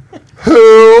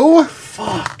 Who?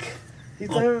 Fuck. He's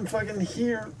not even fucking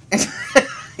here.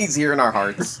 He's here in our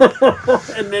hearts.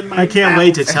 And then my I can't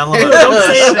wait to tell him. Don't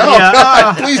say it. Oh, Yeah.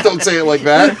 God, please don't say it like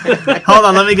that. Hold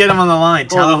on, let me get him on the line.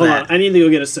 Tell him Hold on. that. I need to go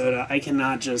get a soda. I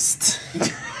cannot just.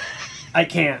 I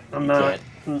can't. I'm not.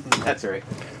 That's all right.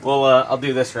 Well, I'll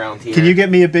do this round here. Can you get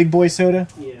me a big boy soda?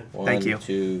 Yeah. Thank you. 1,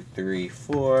 2, 3,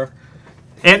 4.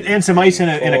 And some ice in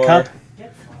a cup.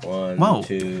 1, Whoa.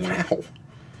 2. Ow.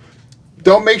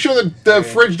 Don't make sure the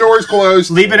fridge door is closed.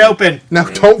 Leave it open. No,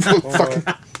 don't fucking.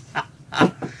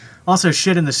 Also,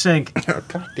 shit in the sink.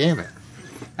 God damn it.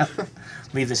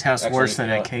 Leave this house Actually, worse than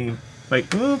you know it came.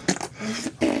 Like, oop.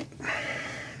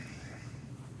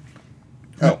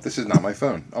 Oh, this is not my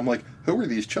phone. I'm like, who are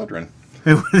these children?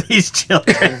 Who are these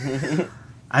children?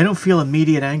 I don't feel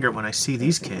immediate anger when I see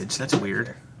these kids. That's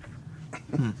weird.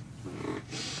 Mine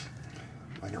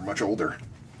are much older.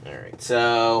 All right.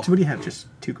 So So what do you have? Just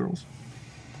 2 girls?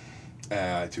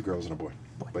 2 girls and a boy.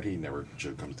 But he never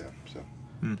comes down, so.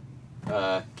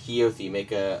 Keothi,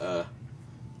 make a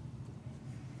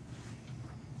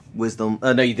wisdom.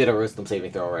 No, you did a wisdom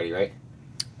saving throw already, right?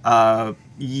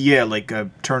 Yeah, like a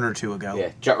turn or two ago.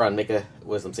 Yeah. Jutrun, make a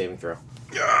wisdom saving throw.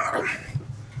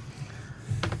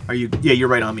 Are you? Yeah, you're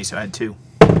right on me. So I had 2.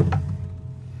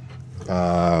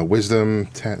 Wisdom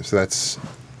 10, so that's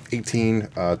 18,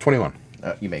 21.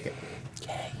 You make it.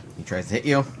 He tries to hit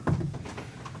you.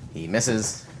 He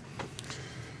misses.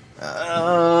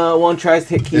 One tries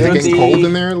to hit Is it getting cold in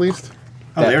Keothi. there at least?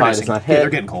 Oh, That there pie it is. does not Yeah, hit. they're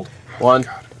getting cold. One.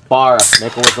 Bara,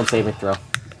 make a wisdom saving throw.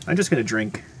 I'm just gonna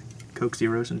drink Coke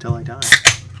Zeros until I die.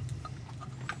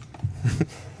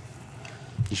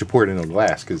 You should pour it in a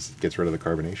glass because it gets rid of the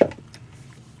carbonation.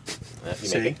 You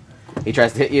See? make it. He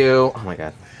tries to hit you. Oh my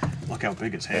god. Look how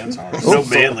big his hands are. So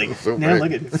manly. So Now big.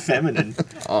 look at feminine.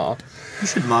 Aw. You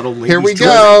should model ladies' Here we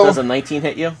dresses. go. Does a 19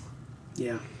 hit you?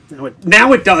 Yeah.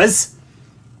 Now it does.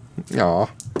 Aw.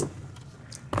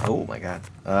 Oh my god.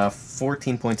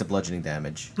 14 points of bludgeoning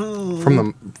damage.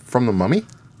 From the mummy?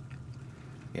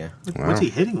 Yeah. What's he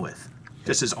hitting with?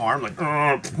 Just his arm, like.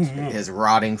 His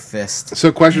rotting fist.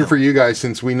 So question for you guys,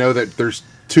 since we know that there's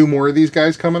 2 more of these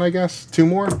guys coming, I guess? 2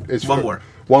 more? It's One more.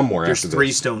 One more There's after 3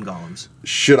 this. stone golems.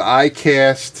 Should I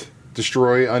cast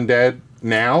Destroy Undead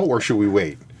now, or should we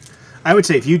wait? I would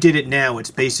say if you did it now, it's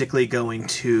basically going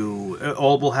to.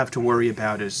 All we'll have to worry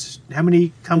about is how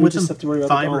many come We with just them? have to worry about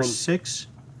the 5 or golem. 6?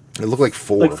 It looked like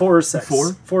 4. Like 4 or 6.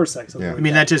 4? 4 or 6. Yeah. I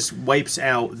mean, that just wipes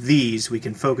out these. We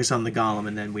can focus on the golem,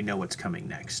 and then we know what's coming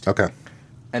next. Okay.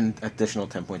 And additional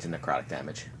 10 points of necrotic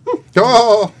damage.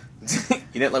 Oh!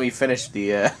 You didn't let me finish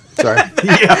the... Sorry.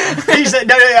 Yeah. He said,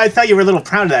 no, I thought you were a little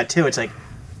proud of that, too. It's like,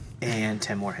 and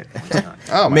 10 more hit points.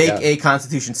 Oh my Make God. a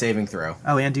constitution saving throw.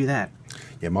 Oh, and do that.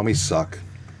 Yeah, mummies suck.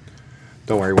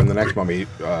 Don't worry, when the next mummies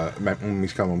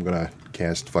come, I'm gonna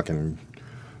cast fucking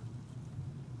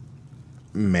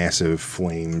massive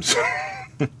flames.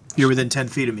 You're within 10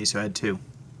 feet of me, so I had 2.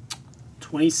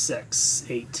 26.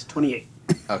 8. 28.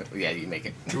 Okay, yeah, you make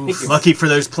it. Lucky for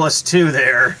those +2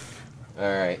 there.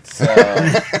 Alright, so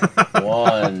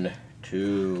 1,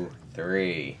 2,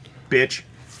 3. Bitch.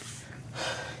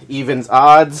 Evens,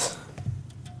 odds.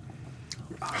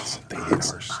 Odds.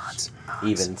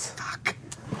 Evens. Fuck.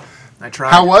 I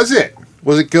tried. How was it?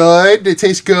 Was it good? Did it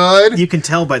taste good? You can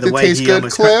tell by the Did it way taste he good,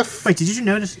 almost... Cliff? Wait, did you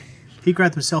notice? He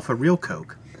grabbed himself a real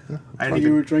Coke. I didn't You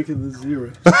even... were drinking the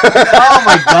zero. Oh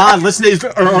my God! Listen to his...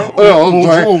 I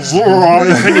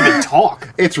couldn't even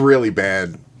talk. It's really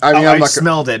bad. I mean, I I'm not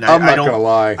smelled it. And I'm I not don't, gonna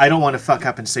lie. I don't want to fuck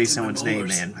up and say someone's name,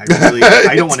 molars. man.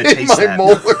 I don't want to taste my that.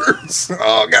 molars.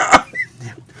 Oh god.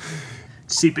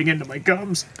 Seeping into my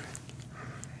gums.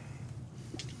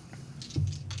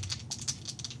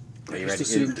 Are you ready?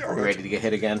 Are you ready to get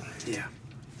hit again? Yeah.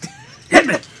 Hit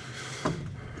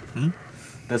me!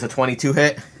 Does a 22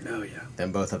 hit? Oh, yeah.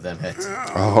 Then both of them hit.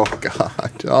 Oh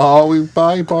god. Oh, we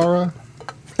bye, Bara.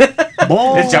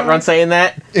 Is Jump Run saying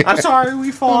that? I'm sorry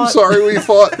we fought. I'm sorry we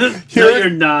fought. You're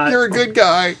not. You're a good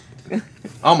guy.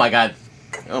 Oh my god.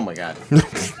 Oh my god.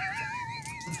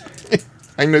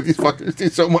 I know these fuckers do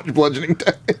so much bludgeoning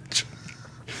damage.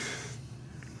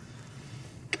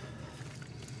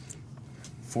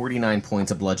 49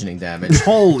 points of bludgeoning damage.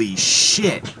 Holy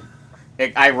shit!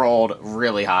 I rolled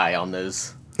really high on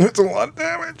those. That's a lot of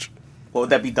damage. What would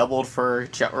that be doubled for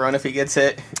Jump Run if he gets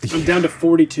hit? I'm down to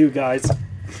 42, guys.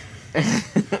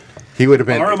 He would have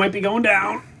been. Aura might be going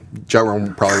down.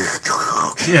 Jarron probably.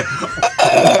 Yeah.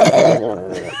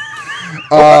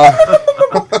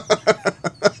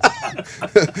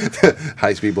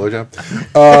 High speed blowjob.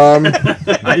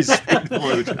 Nice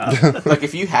blowjob. Like,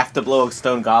 if you have to blow a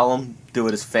stone golem, do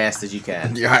it as fast as you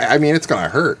can. Yeah, I mean it's gonna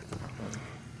hurt.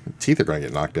 Teeth are gonna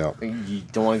get knocked out. You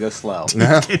don't want to go slow.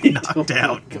 Getting knocked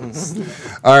out.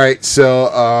 All right,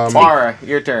 so Mara,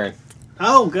 your turn.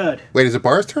 Oh, good. wait, is it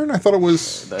Bar's turn? I thought it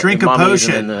was. Drink a mummies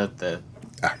potion. and then the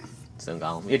stone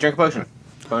golem. Yeah, drink a potion.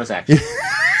 Bonus action.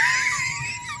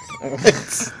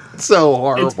 So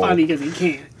horrible. It's funny because he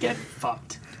can't get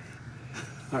fucked.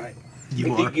 All right.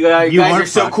 You are. You guys are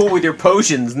so fucked. cool with your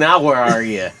potions. Now where are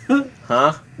you?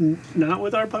 Huh? Not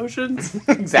with our potions?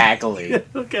 Exactly.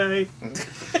 Okay.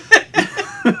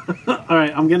 All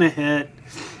right, I'm going to hit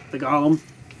the golem.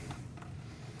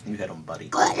 You hit him, buddy.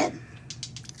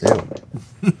 Ew.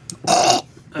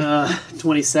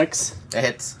 26. That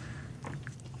hits.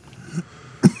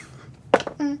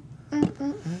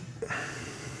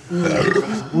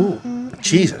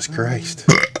 Jesus Christ.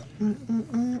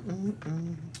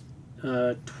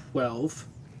 12.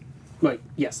 Wait,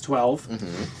 yes, 12.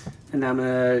 And I'm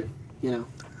going to,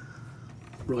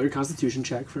 roll your constitution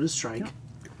check for the strike.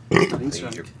 Stunning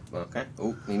strike. Okay.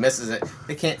 Oh, he misses it.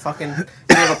 They can't fucking...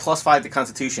 They have a +5 to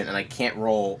Constitution, and I can't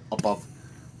roll above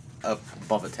a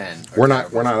 10. We're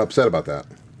not upset about that.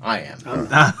 I am.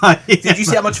 Yeah. Did you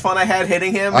see how much fun I had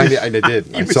hitting him? I did. I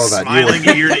You were saw that. smiling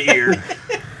ear to ear.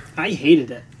 I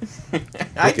hated it.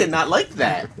 I did not like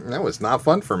that. That was not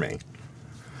fun for me.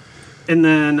 And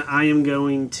then I am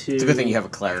going to... It's a good thing you have a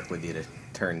cleric with you to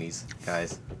turn these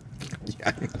guys.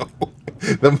 Yeah, I know.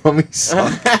 The mummy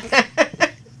suck.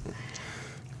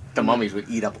 The mummies would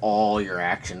eat up all your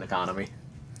action economy.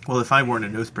 Well, if I weren't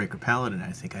an Oathbreaker Paladin,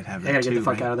 I think I'd have that I gotta too. get the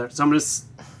fuck right? out of there. So I'm gonna...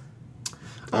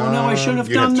 Oh no, I should have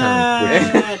you'd done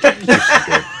have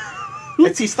that!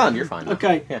 It's he's stunned. You're fine. Though.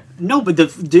 Okay. Yeah. No, but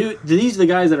these are the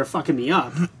guys that are fucking me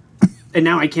up. And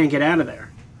now I can't get out of there.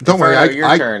 Don't worry, Inferno,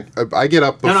 your turn. I get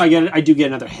up. No, I do get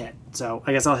another hit. So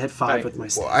I guess I'll hit 5 Right. with my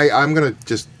Well, stick. I'm gonna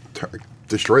just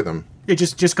destroy them. Yeah,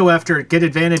 just go after it. Get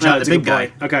advantage on that's the a big good guy.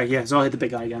 point. Okay, yeah, so I'll hit the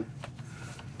big guy again.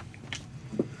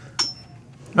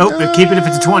 Oh, keep it if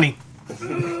it's a 20.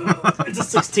 It's a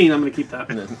 16, I'm gonna keep that.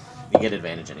 And then you get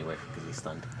advantage anyway because he's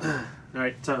stunned.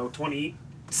 Alright, so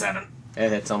 27. It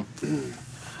hits him.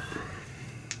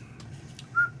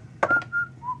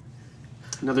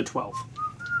 Another 12.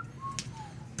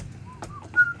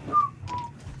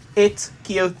 It's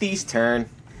Keothi's turn.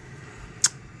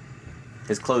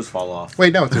 His clothes fall off.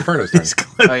 Wait, no, it's Inferno's turn.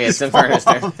 Oh yeah, it's Inferno's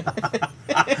turn.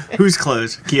 Who's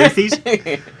close? Keothi's?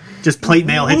 Just plate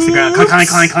mail hits the ground. Clang, clang,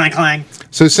 clang, clang, clang.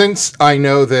 So since I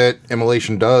know that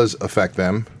immolation does affect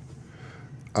them,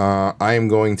 I am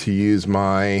going to use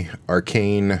my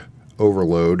arcane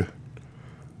overload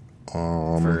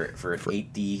for an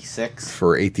 8d6.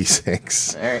 for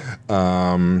 86. All right.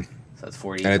 So that's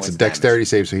 48. And it's a points of dexterity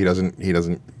save, so he doesn't.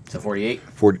 damage. So 48.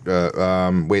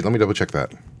 Wait, let me double check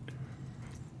that.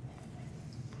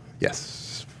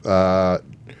 Yes. No,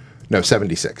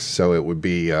 76. So it would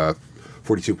be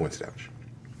 42 points of damage.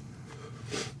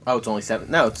 Oh, it's only 7.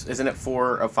 No, isn't it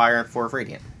 4 of fire and 4 of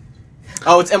radiant?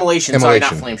 Oh, it's Immolation. Sorry,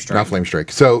 not Flame Strike. Not Flame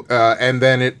Strike. So, and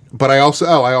then but I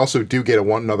also do get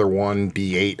another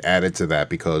 1d8 added to that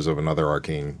because of another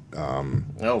arcane.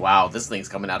 Oh, wow. This thing's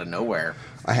coming out of nowhere.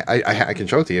 I can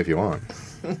show it to you if you want.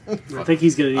 I think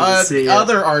he's going to need to see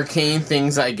other arcane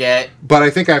things I get. But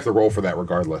I think I have to roll for that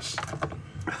regardless.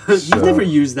 You've never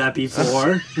used that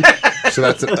before. So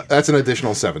that's an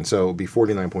additional 7. So it'll be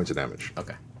 49 points of damage.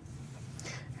 Okay.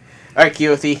 All right,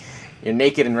 Keothy. You're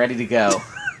naked and ready to go.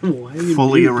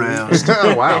 Fully aroused.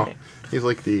 Oh, wow. He's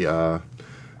like the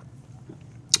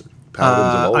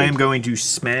Paladins of old. I am going to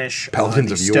smash Paladins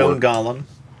the of stone yore.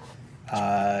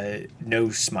 golem. No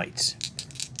smites.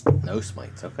 No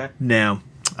smites, okay. Now,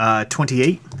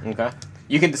 28. Okay.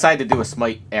 You can decide to do a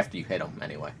smite after you hit them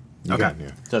anyway. Okay.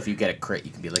 Yeah. So if you get a crit,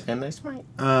 you can be like, a nice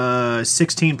smite.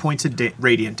 16 points of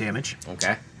radiant damage.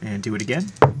 Okay. And do it again.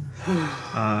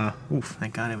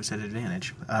 Thank God I was at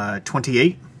advantage.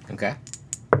 28. Okay.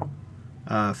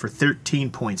 For 13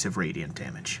 points of radiant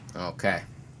damage. Okay.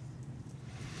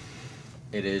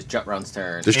 It is Jutrun's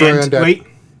turn. Destroy And undead. wait.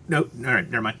 No, all right,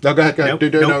 never mind. No, go ahead. Go ahead.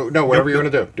 Nope, No, whatever nope, you're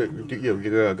going to do.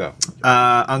 You go.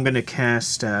 I'm going to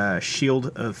cast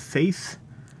Shield of Faith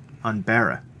on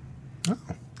Barra. Oh,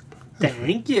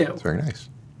 Thank you. that's very nice.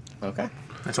 Okay.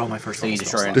 That's all my first So you level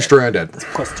spells. destroy Destroy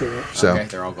undead. Plus 2. So Okay,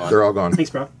 they're all gone. They're all gone.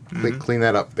 Thanks, bro. Clean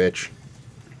that up, bitch.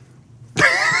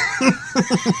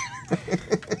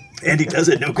 Andy does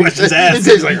it, no questions asked.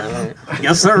 He's like,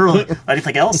 Yes, sir.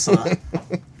 Anything else?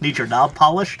 Need your knob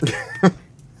polished?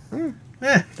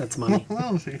 That's money.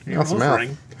 Well, you're That's some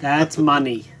offering. That's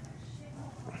money.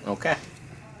 Okay.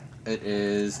 It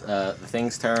is the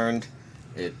thing's turned.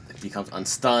 It becomes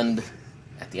unstunned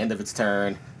at the end of its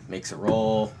turn. Makes a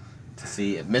roll to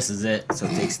see it misses it, so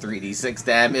it takes 3d6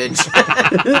 damage.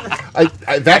 that's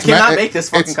I cannot make this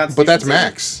fucking Constitution But that's save.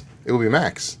 max. It will be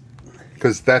max.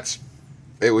 Because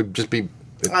it would just be...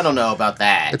 I don't know about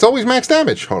that. It's always max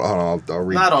damage. Hold on, I'll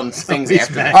read. Not on things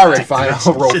after that. All right, fine.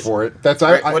 I'll roll for it. That's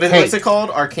Right, what's hey, it called?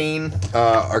 Arcane.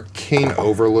 Arcane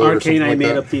Overload. Arcane, or something I like made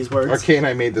that. up these words. Arcane,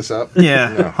 I made this up.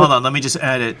 Yeah, No. hold on. Let me just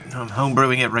add it. I'm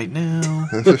homebrewing it right now.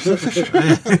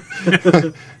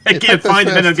 I can't find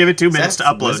it, and I'll give it 2 minutes to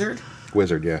That's upload. Wizard?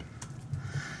 Wizard, yeah.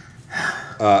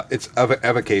 It's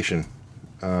evocation.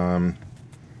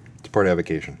 It's part of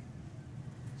evocation.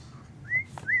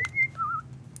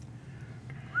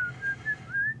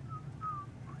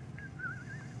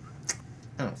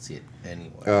 I don't see it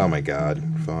anywhere. Oh my god.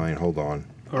 Fine, hold on.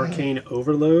 Arcane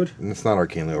Overload. And it's not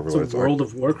Arcane It's Overload. a World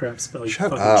of Warcraft spell, you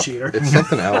Shut fucking up. cheater. It's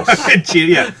something else.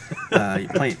 Gee, yeah.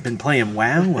 Been playing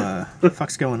WoW? What the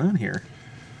fuck's going on here?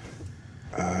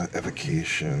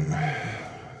 Evocation.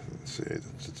 Let's see.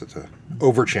 It's a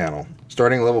overchannel.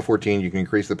 Starting at level 14, you can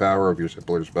increase the power of your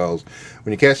simpler spells.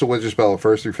 When you cast a wizard spell at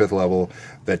 1st through 5th level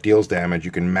that deals damage,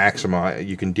 you can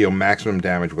deal maximum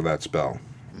damage with that spell.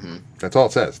 Mm-hmm. That's all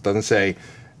it says. It doesn't say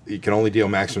you can only deal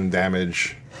maximum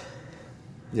damage,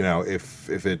 if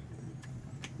it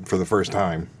for the first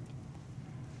time.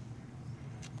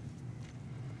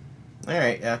 All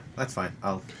right, yeah, that's fine.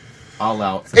 I'll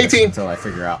allow it for 18. this until I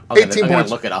figure out. 18 I'm gonna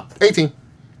points. look it up, 18.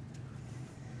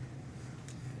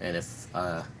 and if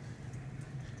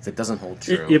it doesn't hold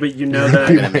true, Yeah, but you know I'm that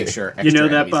gonna make sure. you know extra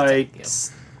that by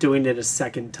enemies attack you. doing it a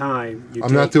second time.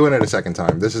 I'm not doing it a second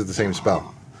time. This is the same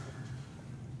spell.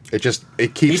 It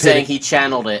keeps He's saying hitting. he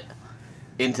channeled it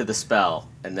into the spell,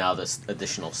 and now this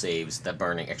additional saves, that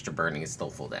extra burning is still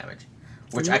full damage.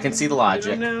 Which I can see the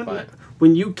logic, but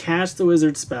When you cast the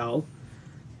wizard spell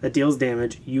that deals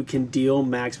damage, you can deal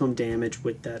maximum damage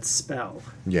with that spell.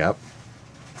 Yep.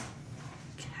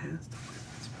 Cast.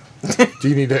 Do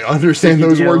you need to understand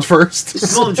those Yeah. words first?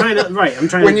 Well, I'm trying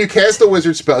to. When you cast a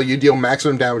wizard spell, you deal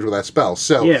maximum damage with that spell.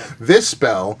 So Yeah. this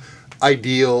spell, I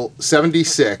deal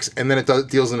 7d6, and then it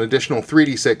deals an additional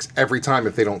 3d6 every time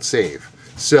if they don't save.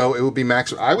 So it would be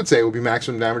I would say it would be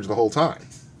maximum damage the whole time.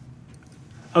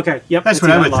 Okay, yep. That's I what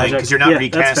see I that would think, logic. because you're not Yeah,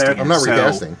 that's recasting fair. it. I'm not so-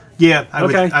 recasting. Yeah,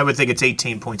 Okay. I would think it's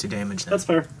 18 points of damage then. That's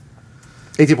fair.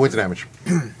 18 points of damage.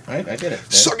 I did it.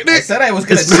 Suck it, I dick. said I was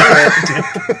gonna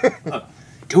do it.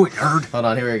 Do it, nerd. Hold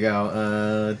on, here we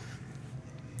go.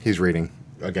 He's reading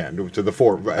again to the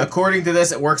 4. According to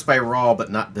this, it works by raw,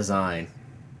 but not design.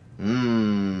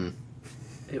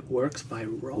 It works by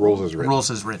roll. Rules is written. Rules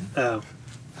is written. Oh,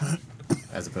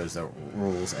 As opposed to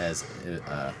rules as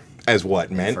As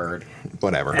what meant? inferred.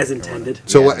 Whatever. as intended.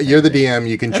 So Yeah, you're the DM.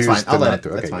 You can That's choose fine. to I'll let not it. to.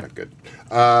 That's Okay, fine. yeah,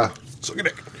 good. Suck a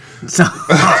dick. So,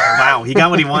 wow, he got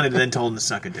what he wanted and then told him to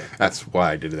suck a dick. That's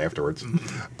why I did it afterwards.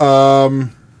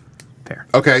 Fair.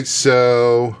 Okay,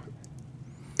 so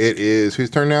it is whose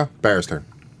turn now? Barra's turn.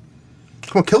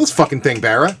 Come on, kill this fucking thing,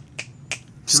 Barra.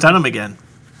 Stun him again.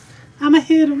 I'ma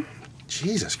hit him.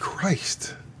 Jesus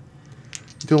Christ.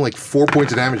 You're doing like 4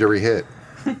 points of damage every hit.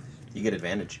 You get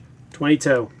advantage.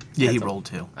 22. Yeah, he rolled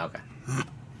 2. Okay.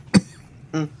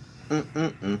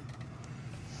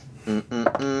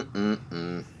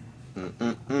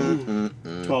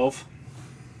 12.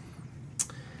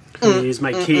 I'm gonna use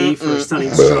my key for a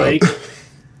stunning strike.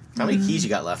 How many keys you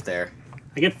got left there?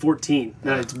 I get 14.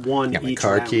 No, it's one I got my each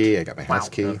card round. key. I got my house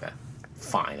key. Okay.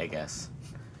 Fine, I guess.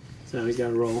 So he's got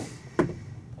to roll.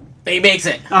 He makes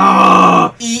it.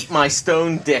 Oh! Eat my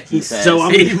stone dick, he says. So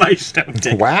I'm Eat my stone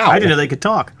dick. Wow. I didn't know they could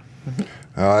talk.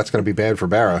 Oh, that's going to be bad for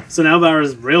Barra. So now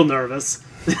Barra's real nervous.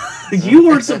 You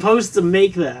weren't supposed to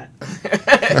make that.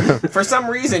 For some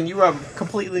reason, you are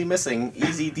completely missing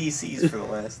easy DCs for the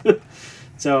last.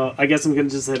 So I guess I'm going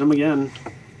to just hit him again.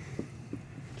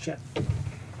 Shit.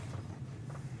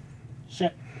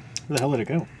 Shit. Where the hell did it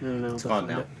go? I don't know. It's gone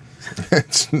now.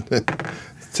 It's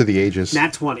to the ages.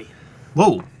 Nat 20.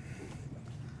 Whoa.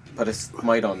 Put a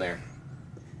smite on there.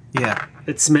 Yeah.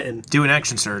 It's smitten. Do an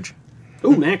action surge.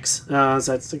 Ooh, max. So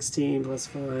that's 16 plus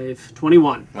 5.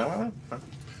 21.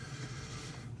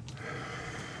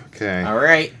 Okay. All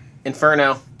right.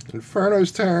 Inferno.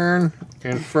 Inferno's turn.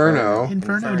 Inferno.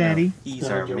 Inferno, Daddy. He's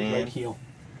our Your man. right heel.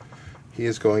 He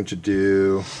is going to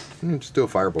do... just do a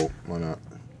firebolt. Why not?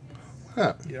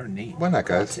 Huh. You're neat. Why not,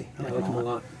 guys? I like him a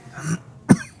lot.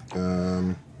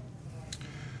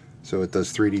 So it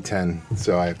does 3d10.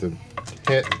 So I have to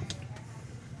hit.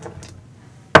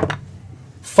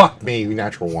 Fuck me,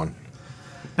 natural 1.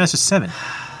 That's a 7.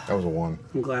 That was a 1.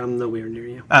 I'm glad I'm nowhere near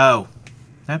you. Oh.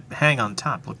 That hang on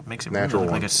top makes it Natural really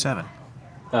look like one. a 7.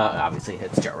 Obviously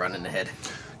hits Jet Run in the head.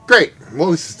 Great.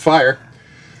 Well, this is fire.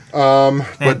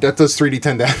 But that does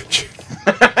 3d10 damage.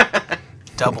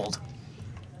 Doubled.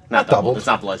 Not doubled. doubled. It's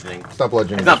not bludgeoning. It's not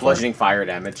bludgeoning. It's not bludgeoning fire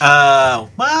damage. Oh.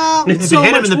 Well, It's if so you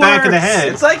hit him much in the back of the worse. head.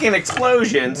 It's like an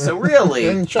explosion, so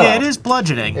really. Shut Yeah, up. it is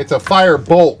bludgeoning. It's a fire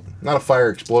bolt, not a fire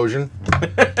explosion.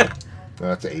 No,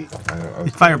 that's 8. I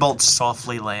was, Firebolt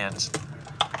softly lands.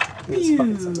 It's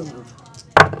fucking sons of love.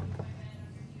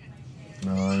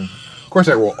 9. Of course,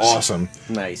 I roll awesome.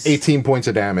 Nice. 18 points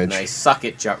of damage. Nice. Suck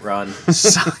it, Jet Run.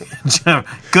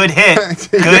 Good hit.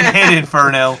 Good hit,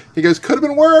 Inferno. He goes, could have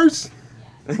been worse.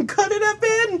 Could it have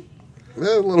been?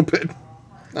 A little bit.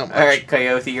 Not much. All right,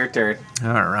 Coyote, your turn.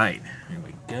 All right. Here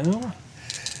we go.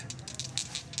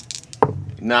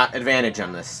 Not advantage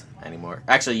on this anymore.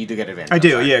 Actually, you do get advantage. I I'm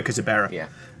do, sorry. yeah, because of Barra.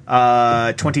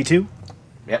 Yeah. 22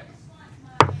 Yep.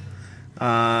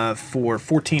 for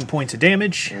 14 points of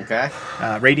damage. Okay.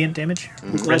 Radiant damage.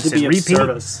 I'm glad Rest to be is of repeat.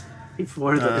 service.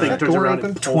 Before the thing that turns door around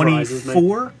open? and pulverizes me.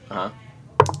 24.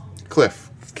 Cliff,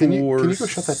 can you Four, go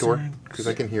shut that door? Because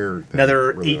I can hear that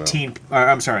Another really well. 18.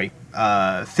 I'm sorry.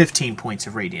 15 points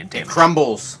of radiant It damage.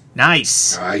 crumbles.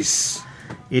 Nice. Nice.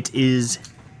 It is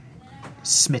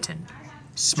smitten.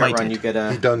 Jet Run, you Smited. get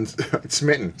He a. done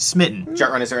smitten. Smitten. Jet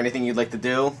Run, is there anything you'd like to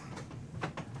do?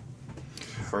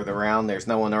 For the round, there's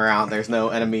no one around. There's no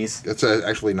enemies. That's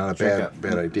actually not a Drink a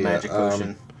bad idea. Magic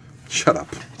potion. Shut up.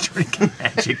 Drink a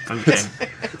magic potion.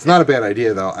 It's not a bad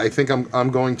idea though. I think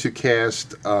I'm going to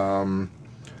cast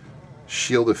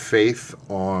Shield of Faith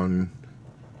on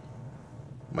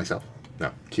myself.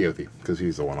 No, Keothi, because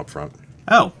he's the one up front.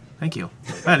 Oh, thank you.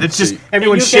 Man, it's just See.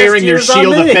 everyone's You cast sharing their yours on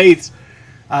shield of me. faith.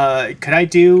 Could I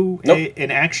do Nope. an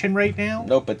action right now?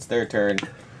 Nope, it's their turn.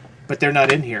 But they're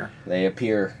not in here. They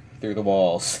appear through the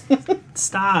walls.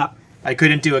 Stop. I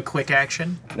couldn't do a quick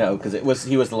action. No, because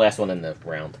he was the last one in the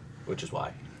round, which is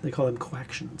why. They call them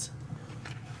coactions.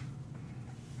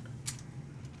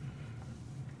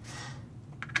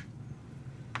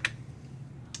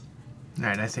 All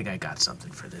right, I think I got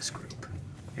something for this group.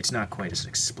 It's not quite as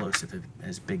explosive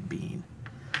as Big Bean.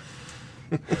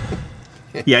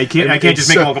 Yeah, I can't just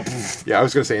make them all go. Pfft. Yeah, I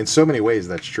was going to say, in so many ways,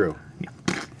 that's true.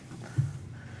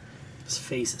 His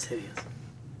face is hideous.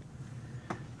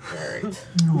 Alright.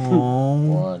 Oh.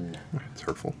 One. It's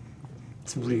hurtful.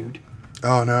 It's rude.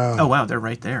 Oh, no. Oh wow, they're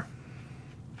right there.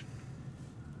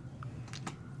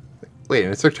 Wait,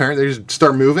 and it's their turn? They just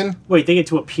start moving? Wait, they get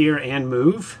to appear and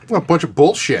move? What a bunch of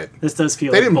bullshit. This does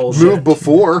feel They like didn't bullshit. move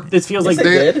before. This feels Yes, like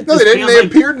they did. No, This they didn't. feels They like-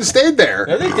 appeared and stayed there.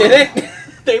 No, they didn't.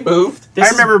 They moved. This I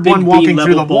is remember Big one B walking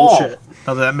through the level wall. bullshit.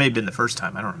 Although that may have been the first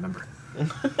time. I don't remember.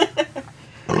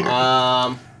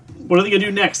 What are they gonna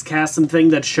do next? Cast something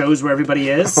that shows where everybody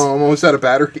is? Oh, I'm almost out of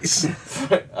batteries.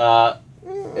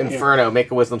 Inferno,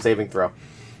 make a wisdom saving throw.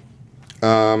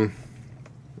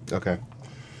 Okay.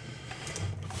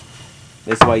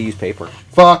 This is why you use paper.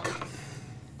 Fuck.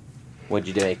 What'd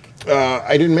you make?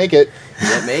 I didn't make it. You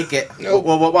didn't make it. Nope.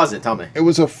 Well, what was it? Tell me. It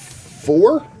was a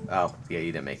 4? Oh, yeah,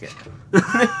 you didn't make it.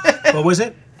 What was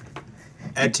it?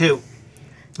 Add 2.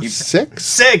 6?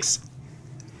 6!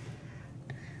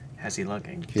 How's he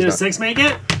looking? Did a 6 make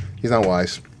it? He's not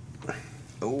wise.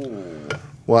 Ooh.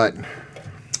 What?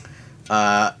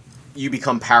 You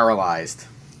become paralyzed.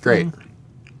 Great.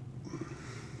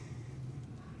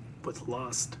 With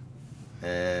lust.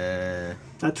 Uh,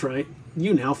 That's right.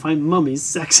 You now find mummies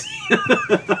sexy.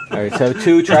 Alright, so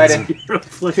 2 try to Your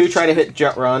affliction. 2 try to hit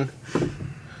Jut Run.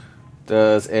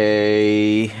 Does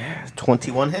a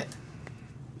 21 hit?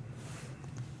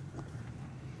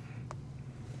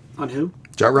 On who?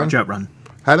 Jut Run? Jut Run.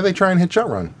 How do they try and hit Jut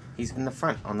Run? He's in the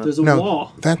front on the. There's a No,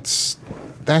 wall. this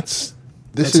That's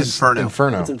is Inferno.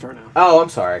 Inferno. That's Inferno. Oh, I'm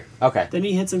sorry. Okay. Then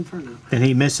he hits Inferno. And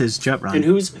he misses Jut Run. And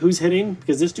who's hitting?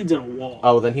 Because this dude's in a wall.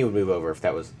 Oh, then he would move over if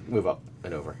that was move up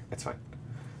and over. That's fine.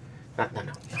 No.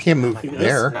 You can't move Like this?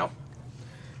 there. No.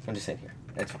 I'm just in here.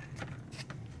 That's fine.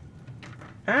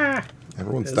 Ah.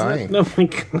 Everyone's Is dying. that- Oh my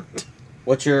god.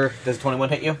 What's your? Does 21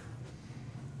 hit you?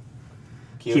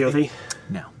 Keothy.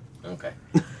 No. Okay.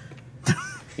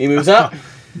 He moves up.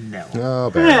 No. Oh,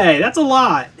 bad. Hey, that's a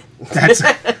lot. That's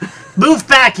Move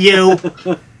back, you!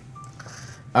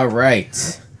 All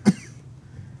right.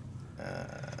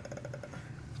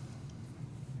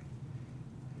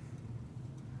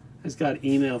 I just got an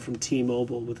email from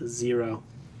T-Mobile with a 0.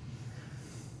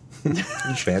 You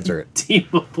should answer it.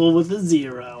 T-Mobile with a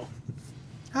 0.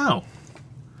 Oh.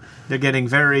 They're getting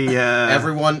very,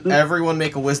 Everyone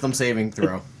make a wisdom saving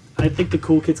throw. I think the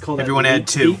cool kids call that Everyone add leap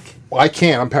 2. speak. Well, I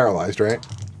can't. I'm paralyzed, right?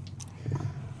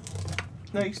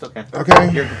 No, you still can.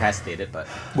 Okay. You're incapacitated, but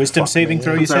Wisdom saving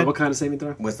throw, you I'm sorry, said? what kind of saving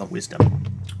throw? wisdom. Wisdom.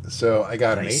 So I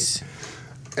got Nice.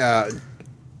 an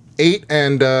 8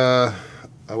 and oh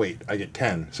wait, I get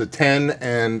 10. So 10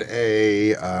 and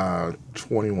a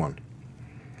 21.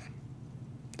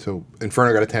 So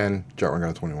Inferno got a 10, Jot Run got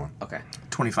a 21. Okay.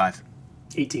 25.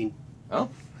 18. Oh.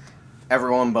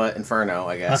 Everyone but Inferno,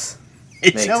 I guess.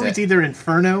 It's Makes always it. either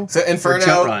Inferno So or Jut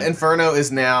Inferno, Run. Inferno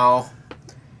is now.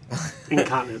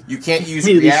 Incontinent. You can't use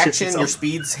He shits reaction. Your himself.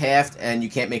 speed's halved, and you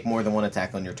can't make more than one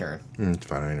attack on your turn. It's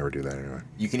fine. I never do that anyway.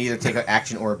 You can either take an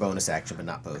action or a bonus action, but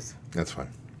not both. That's fine.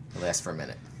 It lasts for a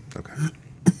minute. Okay.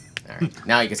 All right.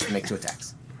 Now you get to make 2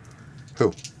 attacks.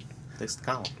 Who? This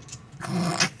column.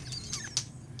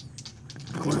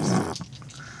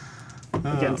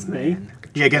 Against me.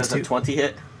 Yeah, against Does a 2. 20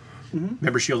 hit?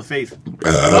 Remember Shield of Faith.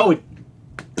 Oh, it...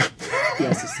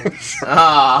 Yes, it's 6.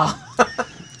 Ah.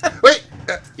 Wait.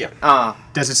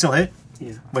 Does it still hit?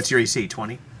 Yeah. What's your AC?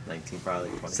 20? 19 probably.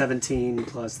 20. 17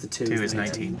 plus the 2, 2 is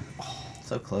 19.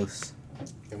 So close.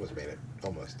 Almost made it.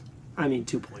 Almost. I mean,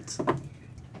 2 points.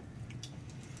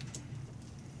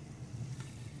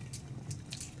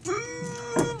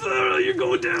 You're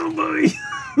going down, buddy.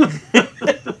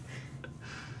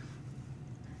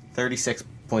 36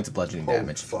 points of bludgeoning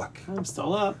damage. Fuck. I'm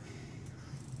still up.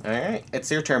 All right. It's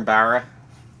your turn, Barra.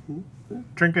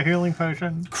 Drink a healing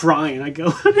potion. Crying, I go.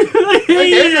 I hate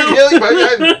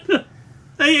you.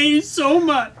 I hate you so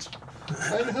much.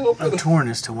 I'm torn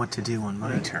as to what to do on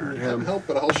my turn. Can't help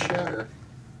it. I'll shatter.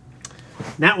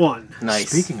 Nat 1. Nice.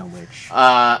 Speaking of which,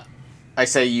 I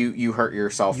say you hurt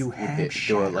yourself. You with have it. Do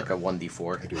shatter. like a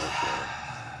 1d4. I do have shatter.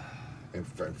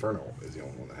 Inferno is the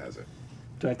only one that has it.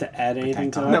 Do I have to add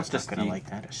anything to No, it? Nope, just just gonna you- like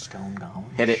that. A stone golem.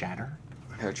 Hit it. Shatter.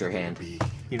 Hurt your hand.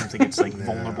 You don't think it's like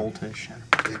vulnerable to shatter?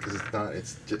 Yeah, because it's not.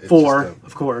 It's 4, just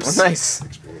of course. Nice.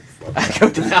 explode. I go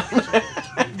down.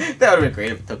 That would have been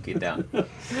great if it took you down.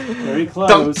 Very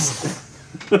close.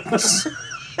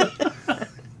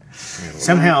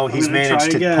 Somehow I'm he's gonna managed try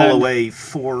to again. pull away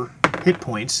 4 hit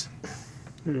points.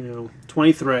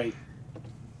 23.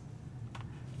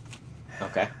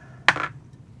 Okay.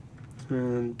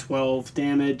 And 12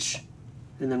 damage.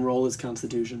 And then roll his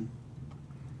constitution.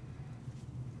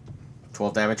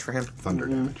 12 damage for him. Thunder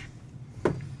damage.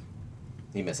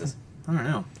 He misses. I don't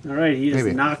know. All right, he is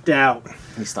Maybe. knocked out.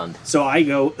 He's stunned. So I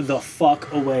go the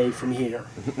fuck away from here.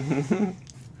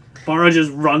 Bara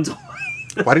just runs away.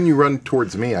 Why didn't you run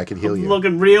towards me? I could heal you.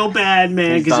 Looking real bad,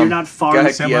 man, He's because you're dumb. not far Go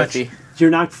enough. ahead, Keothi. You're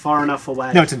not far enough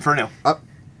away. No, it's Inferno.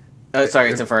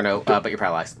 Sorry, it's Inferno, but you're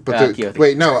paralyzed. But Keothi.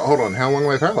 wait, no, hold on. How long am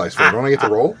I paralyzed for? Don't I get to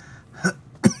roll?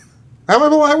 How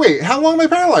am I? Wait, how long am I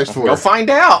paralyzed for? You'll find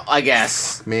out, I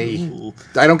guess. Me. Ooh.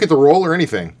 I don't get to roll or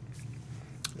anything.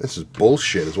 This is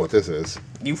bullshit, is what this is.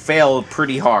 You failed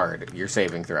pretty hard your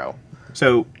saving throw.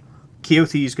 So,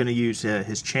 Keothi is going to use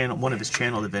one of his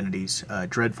channel divinities,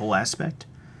 Dreadful Aspect.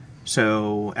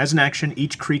 So, as an action,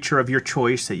 each creature of your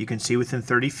choice that you can see within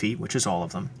 30 feet, which is all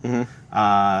of them,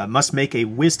 must make a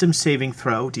Wisdom saving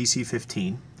throw, DC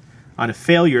 15. On a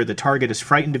failure, the target is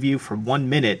frightened of you for 1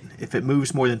 minute. If it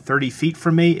moves more than 30 feet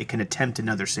from me, it can attempt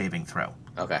another saving throw.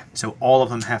 Okay. So all of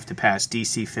them have to pass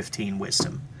DC 15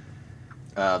 Wisdom.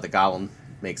 The golem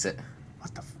makes it.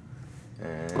 What the?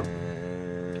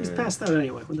 He's past that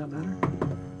anyway. Would that matter?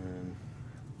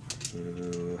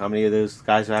 How many of those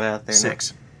guys are out there?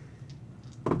 6.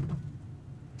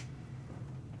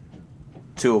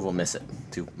 2 of them miss it.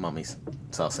 2 mummies.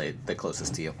 So I'll say the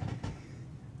closest to you.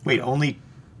 Wait, only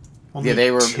Yeah,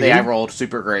 they were. 2? I rolled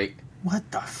super great.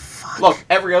 What the fuck? Look,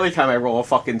 every other time I roll a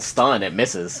fucking stun, it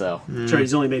misses. So Sure,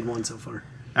 he's only made 1 so far.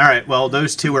 All right, well,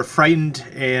 those 2 are frightened,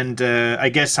 and I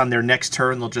guess on their next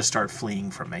turn, they'll just start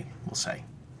fleeing from me, we'll say.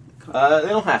 they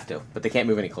don't have to, but they can't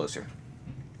move any closer.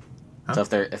 Huh? So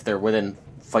if they're within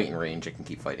fighting range, it can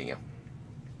keep fighting you.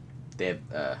 They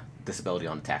have disability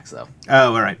on attacks, though.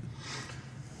 Oh, all right.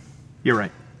 You're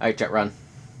right. All right, Jet, run.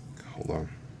 Hold on.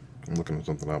 I'm looking at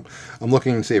something up. I'm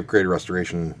looking to see if Greater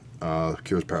Restoration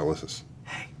cures paralysis.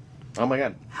 Oh my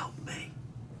god. Help me.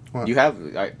 What? You have...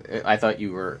 I thought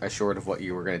you were assured of what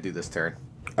you were going to do this turn.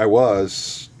 I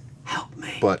was, Help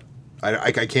me. but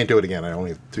I can't do it again. I only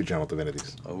have 2 Gentle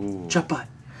Divinities. Ooh. Jump butt.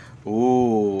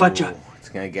 Ooh. Butt shot. It's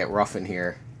going to get rough in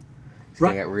here. It's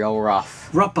going to get real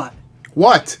rough. Rup butt.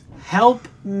 What? Help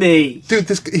me. Dude,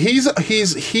 he's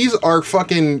our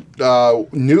fucking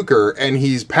nuker, and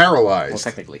he's paralyzed. Well,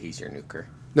 technically, he's your nuker.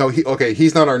 No,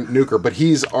 he's not our nuker, but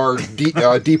he's our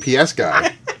DPS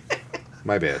guy.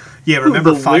 My bad. Yeah,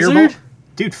 remember the Fireball? wizard?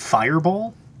 Dude,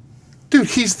 Fireball? Dude,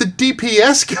 he's the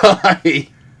DPS guy.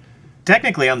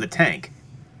 Technically, I'm the tank.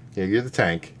 Yeah, you're the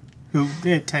tank.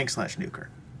 Tank/nuker.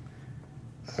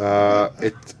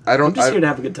 I'm just here to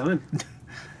have a good time.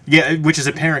 Yeah, which is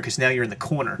apparent because now you're in the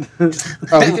corner. Oh,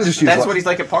 he can just use. That's what he's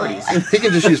like at parties. He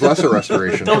can just use Lesser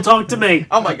Restoration. Don't talk to me.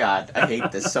 Oh my god, I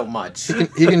hate this so much.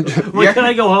 He can. When can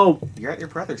I go home? You're at your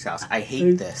brother's house. I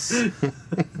hate this.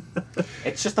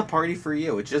 It's just a party for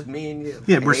you. It's just me and you.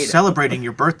 Yeah, I we're hate it. celebrating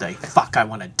your birthday. Fuck, I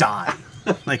want to die.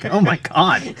 Like, oh my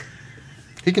god.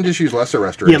 He can just use Lesser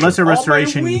Restoration. Yeah, Lesser my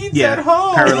Restoration. weeds Yeah, at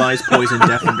home. paralyzed, poisoned,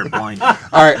 deafened, or blind. All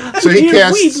right, so he You're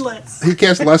casts. weedless. He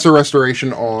casts Lesser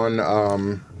Restoration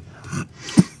on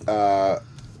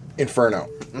Inferno.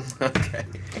 Okay.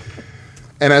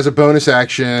 And as a bonus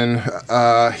action,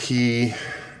 he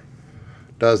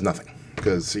does nothing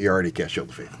because he already cast Shield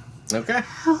of Faith. Okay.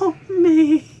 Help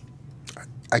me.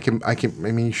 I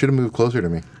mean, you should have moved closer to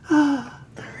me.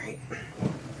 Alright.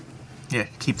 Yeah,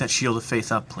 keep that shield of faith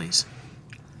up, please.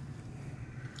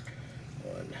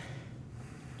 1.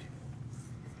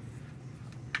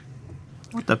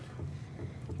 What the?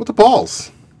 What the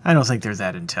balls? I don't think they're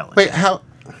that intelligent. Wait, how?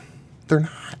 They're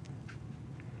not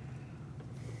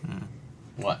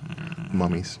What?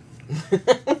 mummies.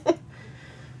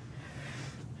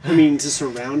 I mean, to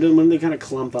surround them when they kind of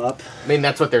clump up. I mean,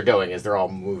 that's what they're doing, is they're all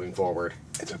moving forward.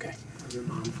 It's okay. Your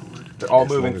mom forward. They're all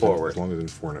As long moving as forward. As long as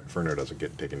Inferno doesn't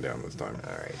get taken down this time.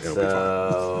 Alright, It'll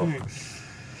so...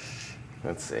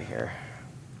 Let's see here.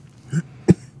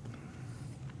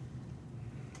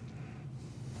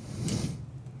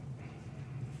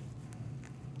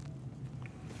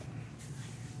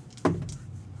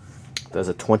 Does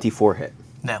a 24 hit?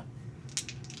 No.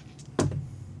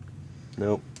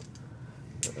 Nope.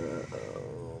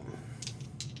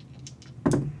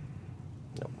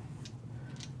 Nope.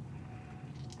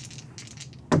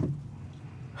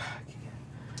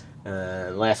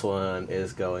 Last one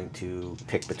is going to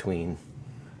pick between.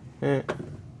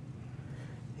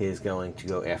 He's going to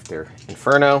go after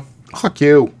Inferno. Fuck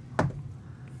you.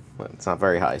 Well, it's not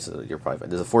very high, so you're probably fine.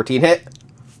 Does a 14 hit?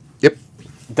 Yep.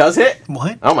 Does hit?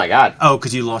 What? Oh my god. Oh,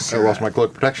 because you lost I your... lost my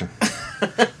cloak protection.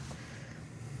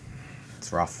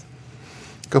 It's rough.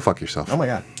 Go fuck yourself. Oh my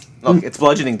god. Look, it's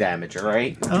bludgeoning damage,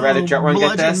 alright? Would you rather Jet Run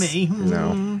get bludgeon this? me.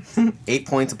 No. 8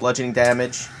 points of bludgeoning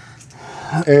damage,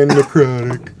 And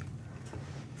necrotic.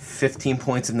 15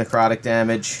 points of necrotic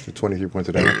damage, So 23 points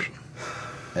of damage.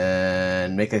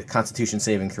 and make a constitution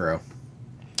saving throw.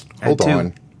 Hold two.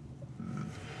 on.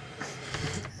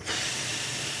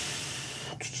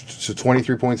 So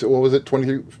 23 points. What was it?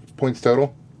 23 points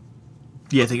total?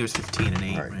 Yeah, I think it was 15 and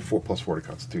 8. All right. Right? 4 plus 4 to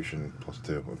Constitution plus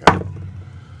 2. Okay.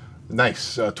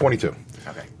 Nice. 22.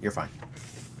 Okay, you're fine.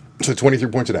 So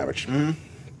 23 points of damage.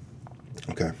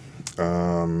 Mm-hmm. Okay.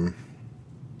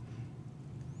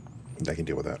 I can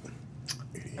deal with that.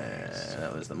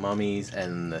 That was the mummies,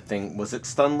 and the thing... Was it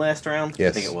stunned last round? Yes.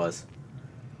 I think it was.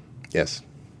 Yes.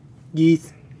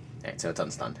 Yeeth. Alright, so it's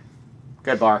unstunned.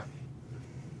 Good, Bar.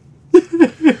 You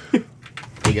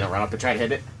gonna run up and try to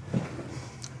hit it?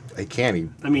 I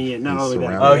can. I mean, yeah, not He's only that.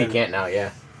 surrounded. Oh, he can't now,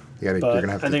 yeah. You're But going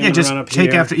to have I to. think Yeah, I'm just gonna run up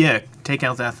take here. after... Yeah, take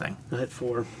out that thing. I hit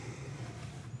 4.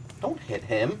 Don't hit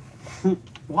him.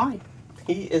 Why?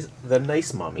 He is the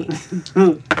nice mummy.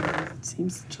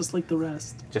 Seems just like the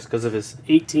rest. Just because of his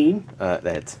 18.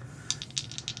 that.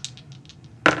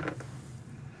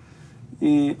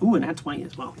 Ooh, and that's 20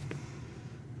 as well.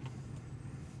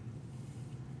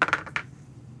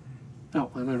 Oh,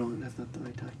 I don't know. That's not the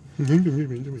right die.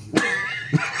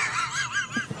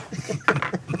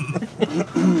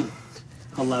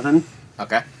 11.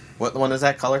 Okay. What one is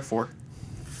that color? 4?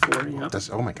 4, yep.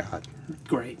 Oh my god.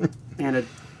 Great. And a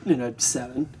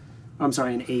 7. I'm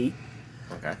sorry, an 8.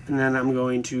 Okay. And then I'm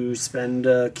going to spend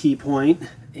a key point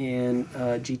and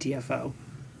GTFO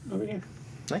over here.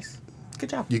 Nice. Good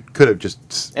job. You could have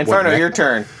just... Inferno, went your back.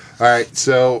 turn. All right,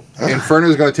 so Inferno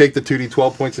is going to take the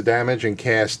 2d12 points of damage and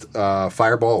cast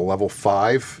Fireball at level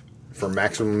 5 for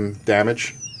maximum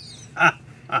damage. Are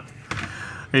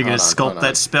you going to hold sculpt on.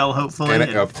 that spell, hopefully? And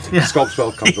Sculpt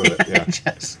spell comes with it, yeah.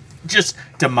 just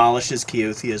demolishes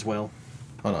Keothi as well.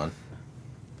 Hold on.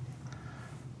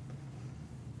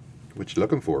 What you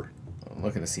looking for? I'm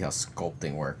looking to see how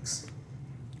sculpting works.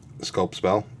 Sculpt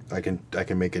spell. I can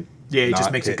make it. Yeah, it just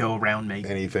not makes it hit go around me.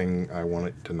 anything I want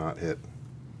it to not hit.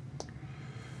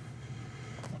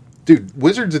 Dude,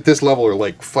 wizards at this level are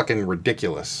like fucking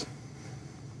ridiculous.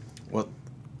 What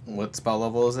spell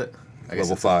level is it? I guess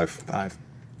Level it's 5. 5.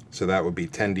 So that would be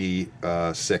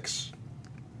 10d6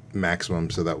 maximum.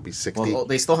 So that would be 60. Well,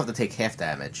 they still have to take half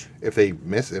damage. If they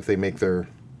miss, if they make their,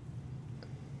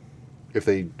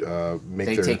 They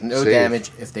their take no save.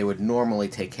 damage if they would normally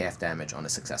take half damage on a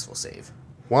successful save.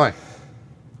 Why?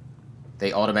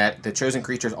 The chosen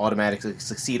creatures automatically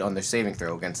succeed on their saving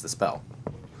throw against the spell.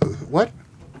 What?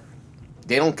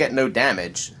 They don't get no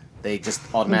damage. They just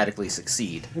automatically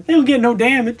succeed. They don't get no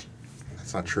damage.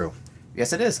 That's not true.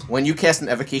 Yes, it is. When you cast an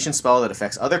evocation spell that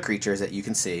affects other creatures that you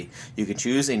can see, you can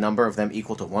choose a number of them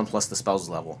equal to 1 plus the spell's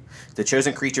level. The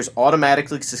chosen creatures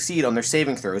automatically succeed on their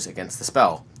saving throws against the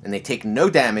spell, and they take no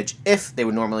damage if they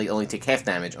would normally only take half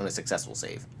damage on a successful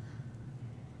save.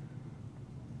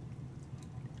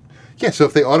 Yeah, so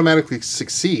if they automatically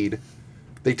succeed,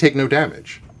 they take no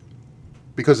damage.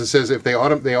 Because it says if they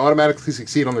automatically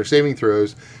succeed on their saving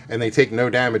throws, and they take no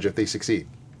damage if they succeed.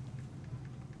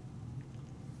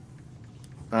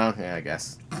 Oh, yeah, I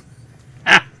guess.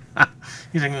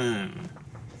 He's like,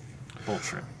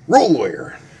 bullshit. Roll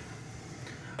lawyer.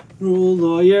 Rule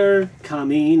lawyer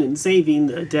coming and saving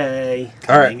the day.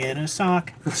 All right. Coming in a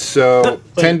sock. So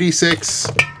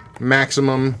 10d6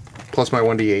 maximum plus my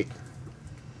 1d8.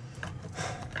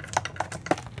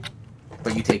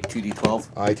 But you take 2d12.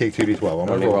 I take 2d12. I'm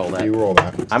Let me gonna roll that. You roll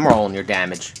that. I'm rolling your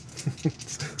damage.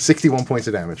 61 points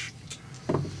of damage.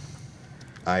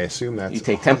 I assume that's. You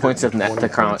take 10 points of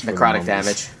 120 points for the necrotic numbers.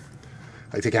 damage.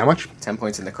 I take how much? 10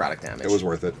 points of necrotic damage. It was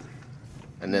worth it.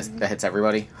 And that hits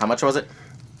everybody. How much was it?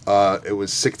 It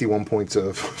was 61 points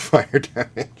of fire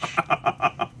damage.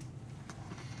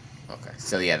 Okay,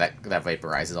 so yeah, that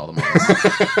vaporizes all the monsters.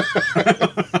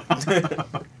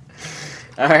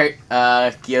 All right,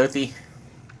 Keothi.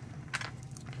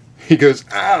 He goes,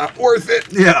 worth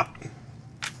it. Yeah.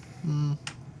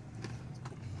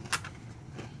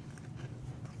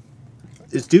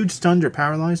 Is dude stunned or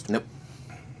paralyzed? Nope.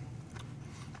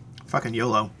 Fucking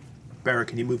YOLO. Barrett,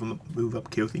 can you move up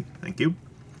Keothi? Thank you.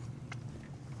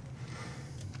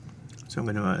 So I'm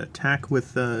going to attack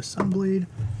with Sunblade.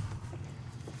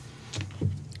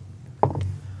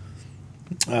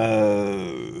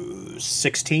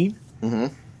 16. Mm-hmm.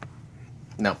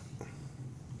 No.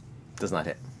 Does not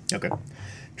hit. Okay.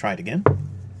 Try it again.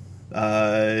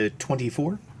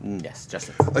 24. Yes,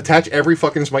 Justin. Attach every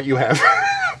fucking smite you have.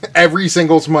 Every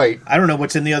single smite. I don't know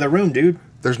what's in the other room, dude.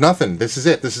 There's nothing. This is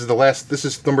it. This is the last. This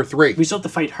is number 3. We still have to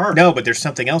fight her. No, but there's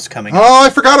something else coming. Oh, I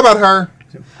forgot about her.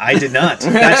 I did not.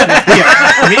 That's,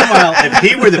 yeah. Meanwhile, if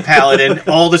he were the paladin,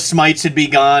 all the smites would be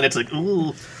gone. It's like,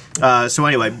 ooh. So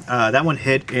anyway, that one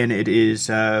hit, and it is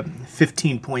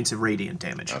 15 points of radiant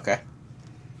damage. Okay.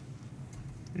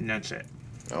 And that's it.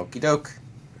 Okie doke.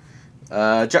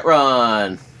 Jet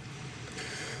run.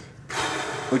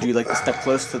 Would you like to step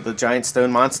close to the giant stone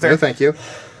monster? No, thank you.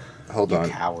 Hold on.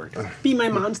 Coward. Be my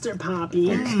monster,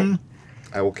 Poppy.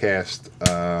 I will cast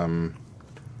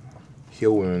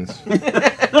heal wounds.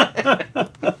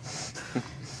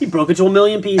 He broke it to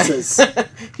 1,000,000 pieces.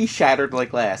 He shattered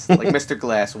like glass, like Mr.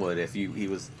 Glass would if he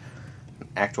was an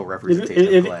actual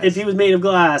representation of glass. If he was made of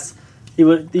glass, he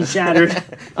would be shattered.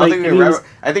 I think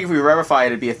if we revivify it,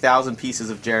 it'd be 1,000 pieces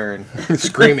of Jaren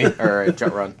Screaming. or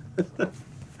Jet run.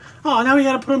 Oh, now we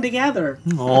got to put them together.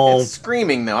 Oh, It's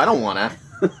screaming though. I don't wanna.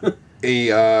 He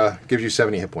gives you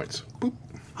 70 hit points. Boop.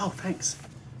 Oh, thanks.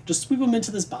 Just sweep them into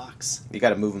this box. You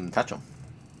got to move them and touch them.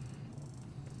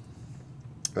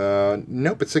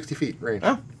 Nope, it's 60 feet range.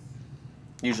 Oh.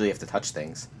 Usually you have to touch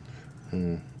things.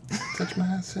 Touch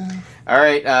myself. All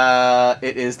right,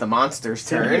 it is the monster's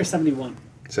 70 turn. or 71?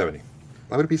 70.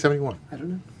 Why would it be 71? I don't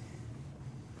know.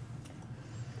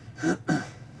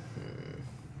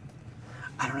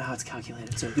 I don't know how it's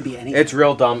calculated, so it could be anything. It's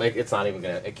real dumb. It's not even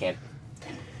gonna. It can't.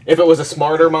 If it was a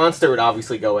smarter monster, it would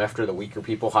obviously go after the weaker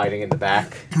people hiding in the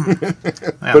back.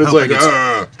 But it's like,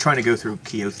 trying to go through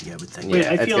Keothi, I would think. Wait,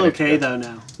 I it's feel gonna- okay, though,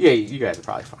 now. Yeah, you guys are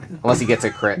probably fine. Unless he gets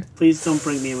a crit. Please don't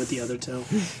bring me in with the other two.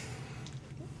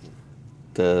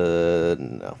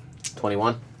 No.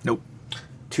 21? Nope.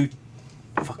 Two.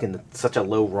 Fucking such a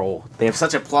low roll. They have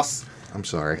such a plus. I'm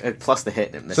sorry. Plus the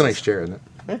hit. It's a nice chair, isn't it?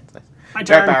 Yeah, it's nice. My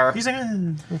Jack turn. Bauer. He's like,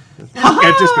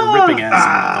 I've just been ripping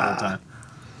ass the whole time.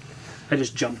 I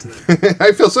just jumped it.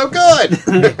 I feel so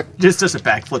good. Just does a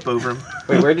backflip over him.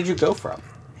 Wait, where did you go from?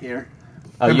 Here.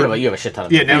 Oh, you have a shit ton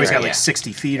of Yeah, now he's right, got like yeah.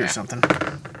 60 feet or something.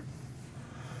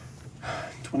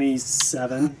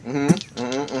 27.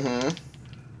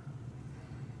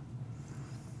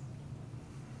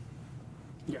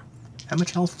 Yeah. How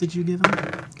much health did you give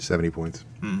him? 70 points.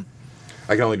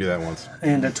 I can only do that once.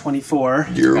 And a 24.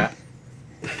 Okay.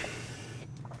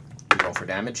 Roll for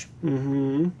damage.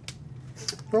 Roll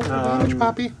for damage,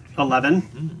 Poppy.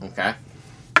 11. Okay.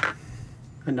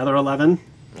 Another 11.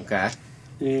 Okay.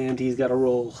 And he's got a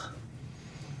roll.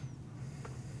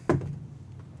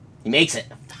 He makes it.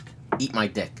 Fuck. Eat my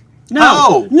dick. No!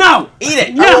 Oh! No! Eat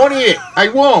it! No! I won't eat it. I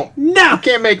won't. No! You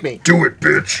can't make me. Do it,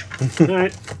 bitch.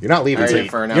 Alright. You're not leaving. All right, the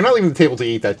Inferno. You're not leaving the table to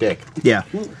eat that dick. Yeah.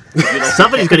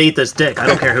 Somebody's going to eat this dick. I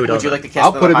don't care who Would does you it. like to cast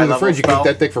I'll put another it in the high-level fridge. You can spell? eat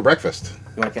that dick for breakfast.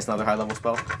 You want to cast another high-level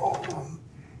spell?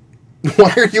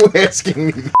 Why are you asking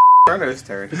me? Inferno's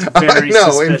turn. Very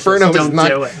No, suspicious. Inferno is Don't not.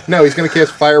 do it. No, he's going to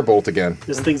cast Firebolt again.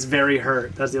 This thing's very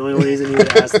hurt. That's the only reason you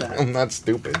would ask that. I'm not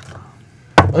stupid.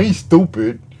 I ain't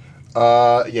stupid.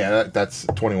 Yeah, that's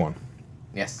 21.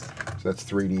 Yes. So that's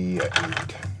 3d8.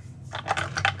 Okay.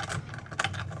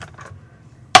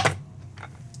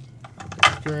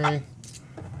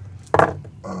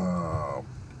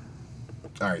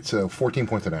 All right, so 14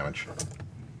 points of damage.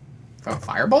 From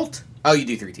Firebolt? Oh, you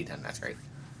do 3d10. That's right.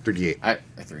 3d8. I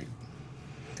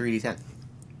 3d10.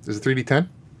 Is it 3d10?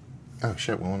 Oh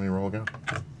shit! Well, let me roll again.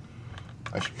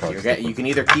 I should probably. You can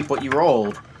either keep what you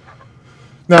rolled.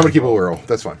 No, I'm gonna keep it with roll.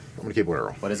 That's fine. I'm gonna keep it with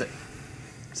roll. What is it?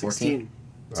 16.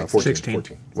 14. 16.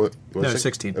 14. What was No, it?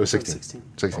 16. It was 16. 16.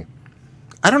 16.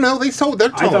 I don't know. They're I telling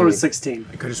thought it was me. 16.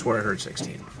 I could have swore I heard 16.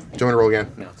 Do you want me to roll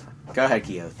again? No, it's fine. Go ahead,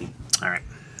 Keothi. All right.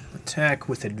 Attack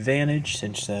with advantage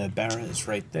since Barra is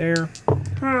right there.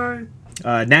 Alright.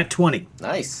 Nat 20.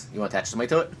 Nice. You want to attach somebody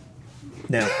to it?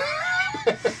 No.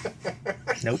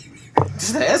 Nope.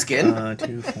 Just asking.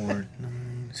 2, 4, 9.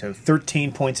 So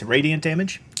 13 points of radiant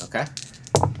damage. Okay.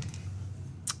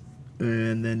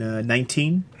 And then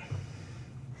 19.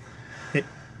 Hit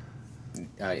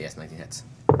Yes, 19 hits.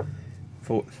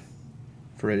 for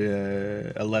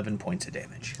 11 points of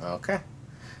damage. Okay.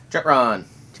 Jetron.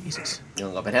 Jesus. You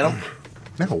want to go up and hit him?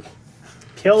 No.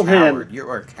 Kill Coward. him.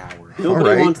 You're a coward. Nobody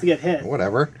Alright. wants to get hit.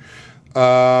 Whatever.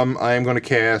 I am going to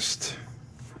cast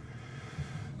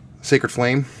Sacred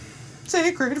Flame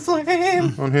Sacred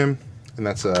Flame. on him, and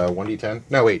that's 1d10.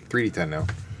 No, wait, 3d10 now.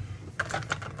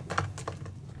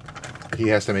 He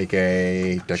has to make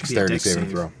a dexterity dex saving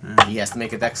save. throw. He has to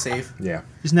make a dex save. Yeah.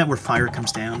 Isn't that where fire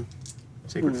comes down?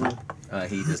 Sacred Flame.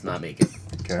 He does not make it.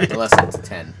 Okay. Unless it's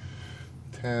 10.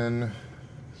 10,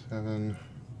 7,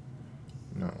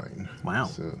 9. Wow.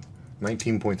 So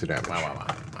 19 points of damage. Wow.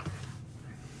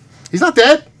 He's not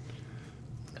dead?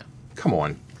 No. Come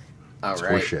on. All It's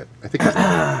right. horseshit. I think he's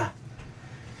dead.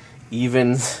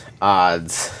 Evens,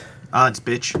 odds. Odds,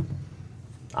 bitch.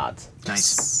 Odds.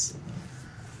 Nice.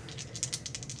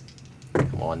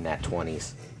 Come on, nat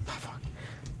 20s. Oh, fuck.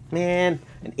 Man,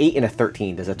 an 8 and a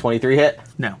 13. Does a 23 hit?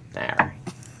 No. Nah, all right.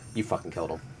 You fucking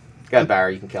killed him. Go ahead,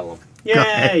 Barry. You can kill him. Go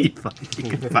ahead, Yay! you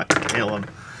can fucking kill him.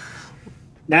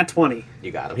 Nat 20.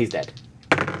 You got him. He's dead.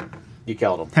 You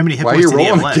killed him. How many hit Why are points you did he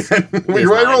have rolling left? again? Why are you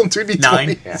nine. rolling 2d20s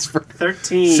 9. Yeah. for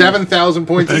 13. 7,000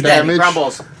 points of He's dead. He damage?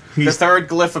 crumbles. The He's- third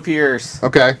glyph appears.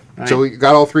 Okay, so we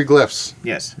got all 3 glyphs.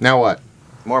 Yes. Now what?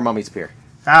 More mummies appear.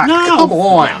 Ah, No! Come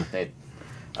on! Wow, they-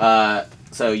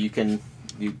 so you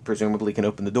presumably can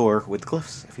open the door with the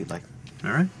glyphs if you'd like.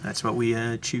 All right. That's what we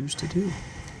choose to do.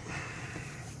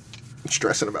 I'm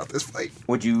stressing about this fight.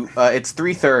 Would you? It's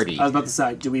 3:30. I was about to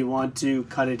say, do we want to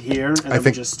cut it here and then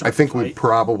we just start I think the we fight?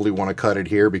 probably want to cut it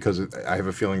here because I have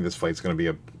a feeling this fight's going to be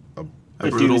a A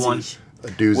brutal doozy. one.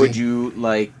 doozy. Would you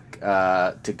like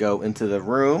to go into the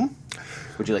room?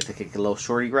 Would you like to take a little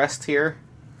shorty rest here?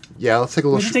 Yeah, let's take a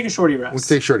little. We should take a shorty Let's rest.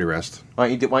 take a shorty rest.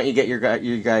 Why don't you get your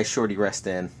guys shorty rest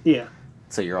in? Yeah.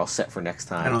 so you're all set for next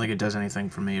time. I don't think it does anything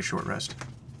for me, a short rest.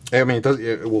 I mean, it does.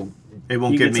 It will. It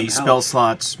won't You give get me some spell health.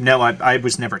 slots. No, I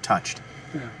was never touched.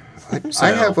 I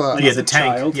have a. Yeah, As the a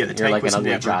tank. child? Yeah, the You're tank like an was ugly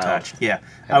never child. touched. Yeah,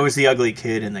 I was the ugly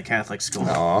kid in the Catholic school.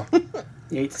 Aw.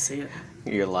 You hate to see it.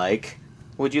 You're like,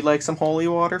 would you like some holy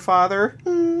water, Father?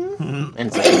 And,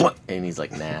 it's like, and he's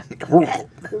like, nah. Yeah,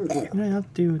 I'll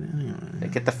do it. Anyway.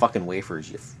 Get the fucking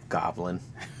wafers, you goblin.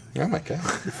 Oh my god.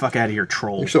 Get the fuck out of here,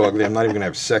 troll. You're so ugly. I'm not even gonna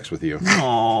have sex with you.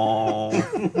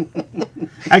 Aww.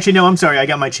 Actually, no, I'm sorry. I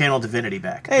got my channel divinity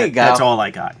back. There you go. That's all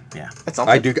I got. Yeah. That's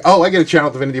something. I do. Oh, I get a channel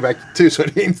divinity back too. So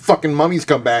it ain't fucking mummies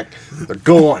come back. They're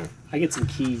gone. I get some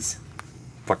keys.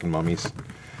 Fucking mummies.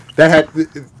 That had.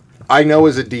 I know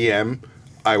as a DM,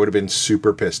 I would have been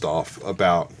super pissed off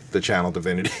about the channel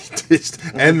divinity,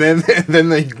 and then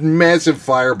the massive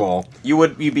fireball.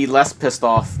 You'd be less pissed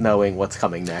off knowing what's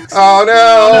coming next. Oh no!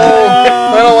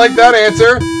 I don't like that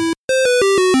answer.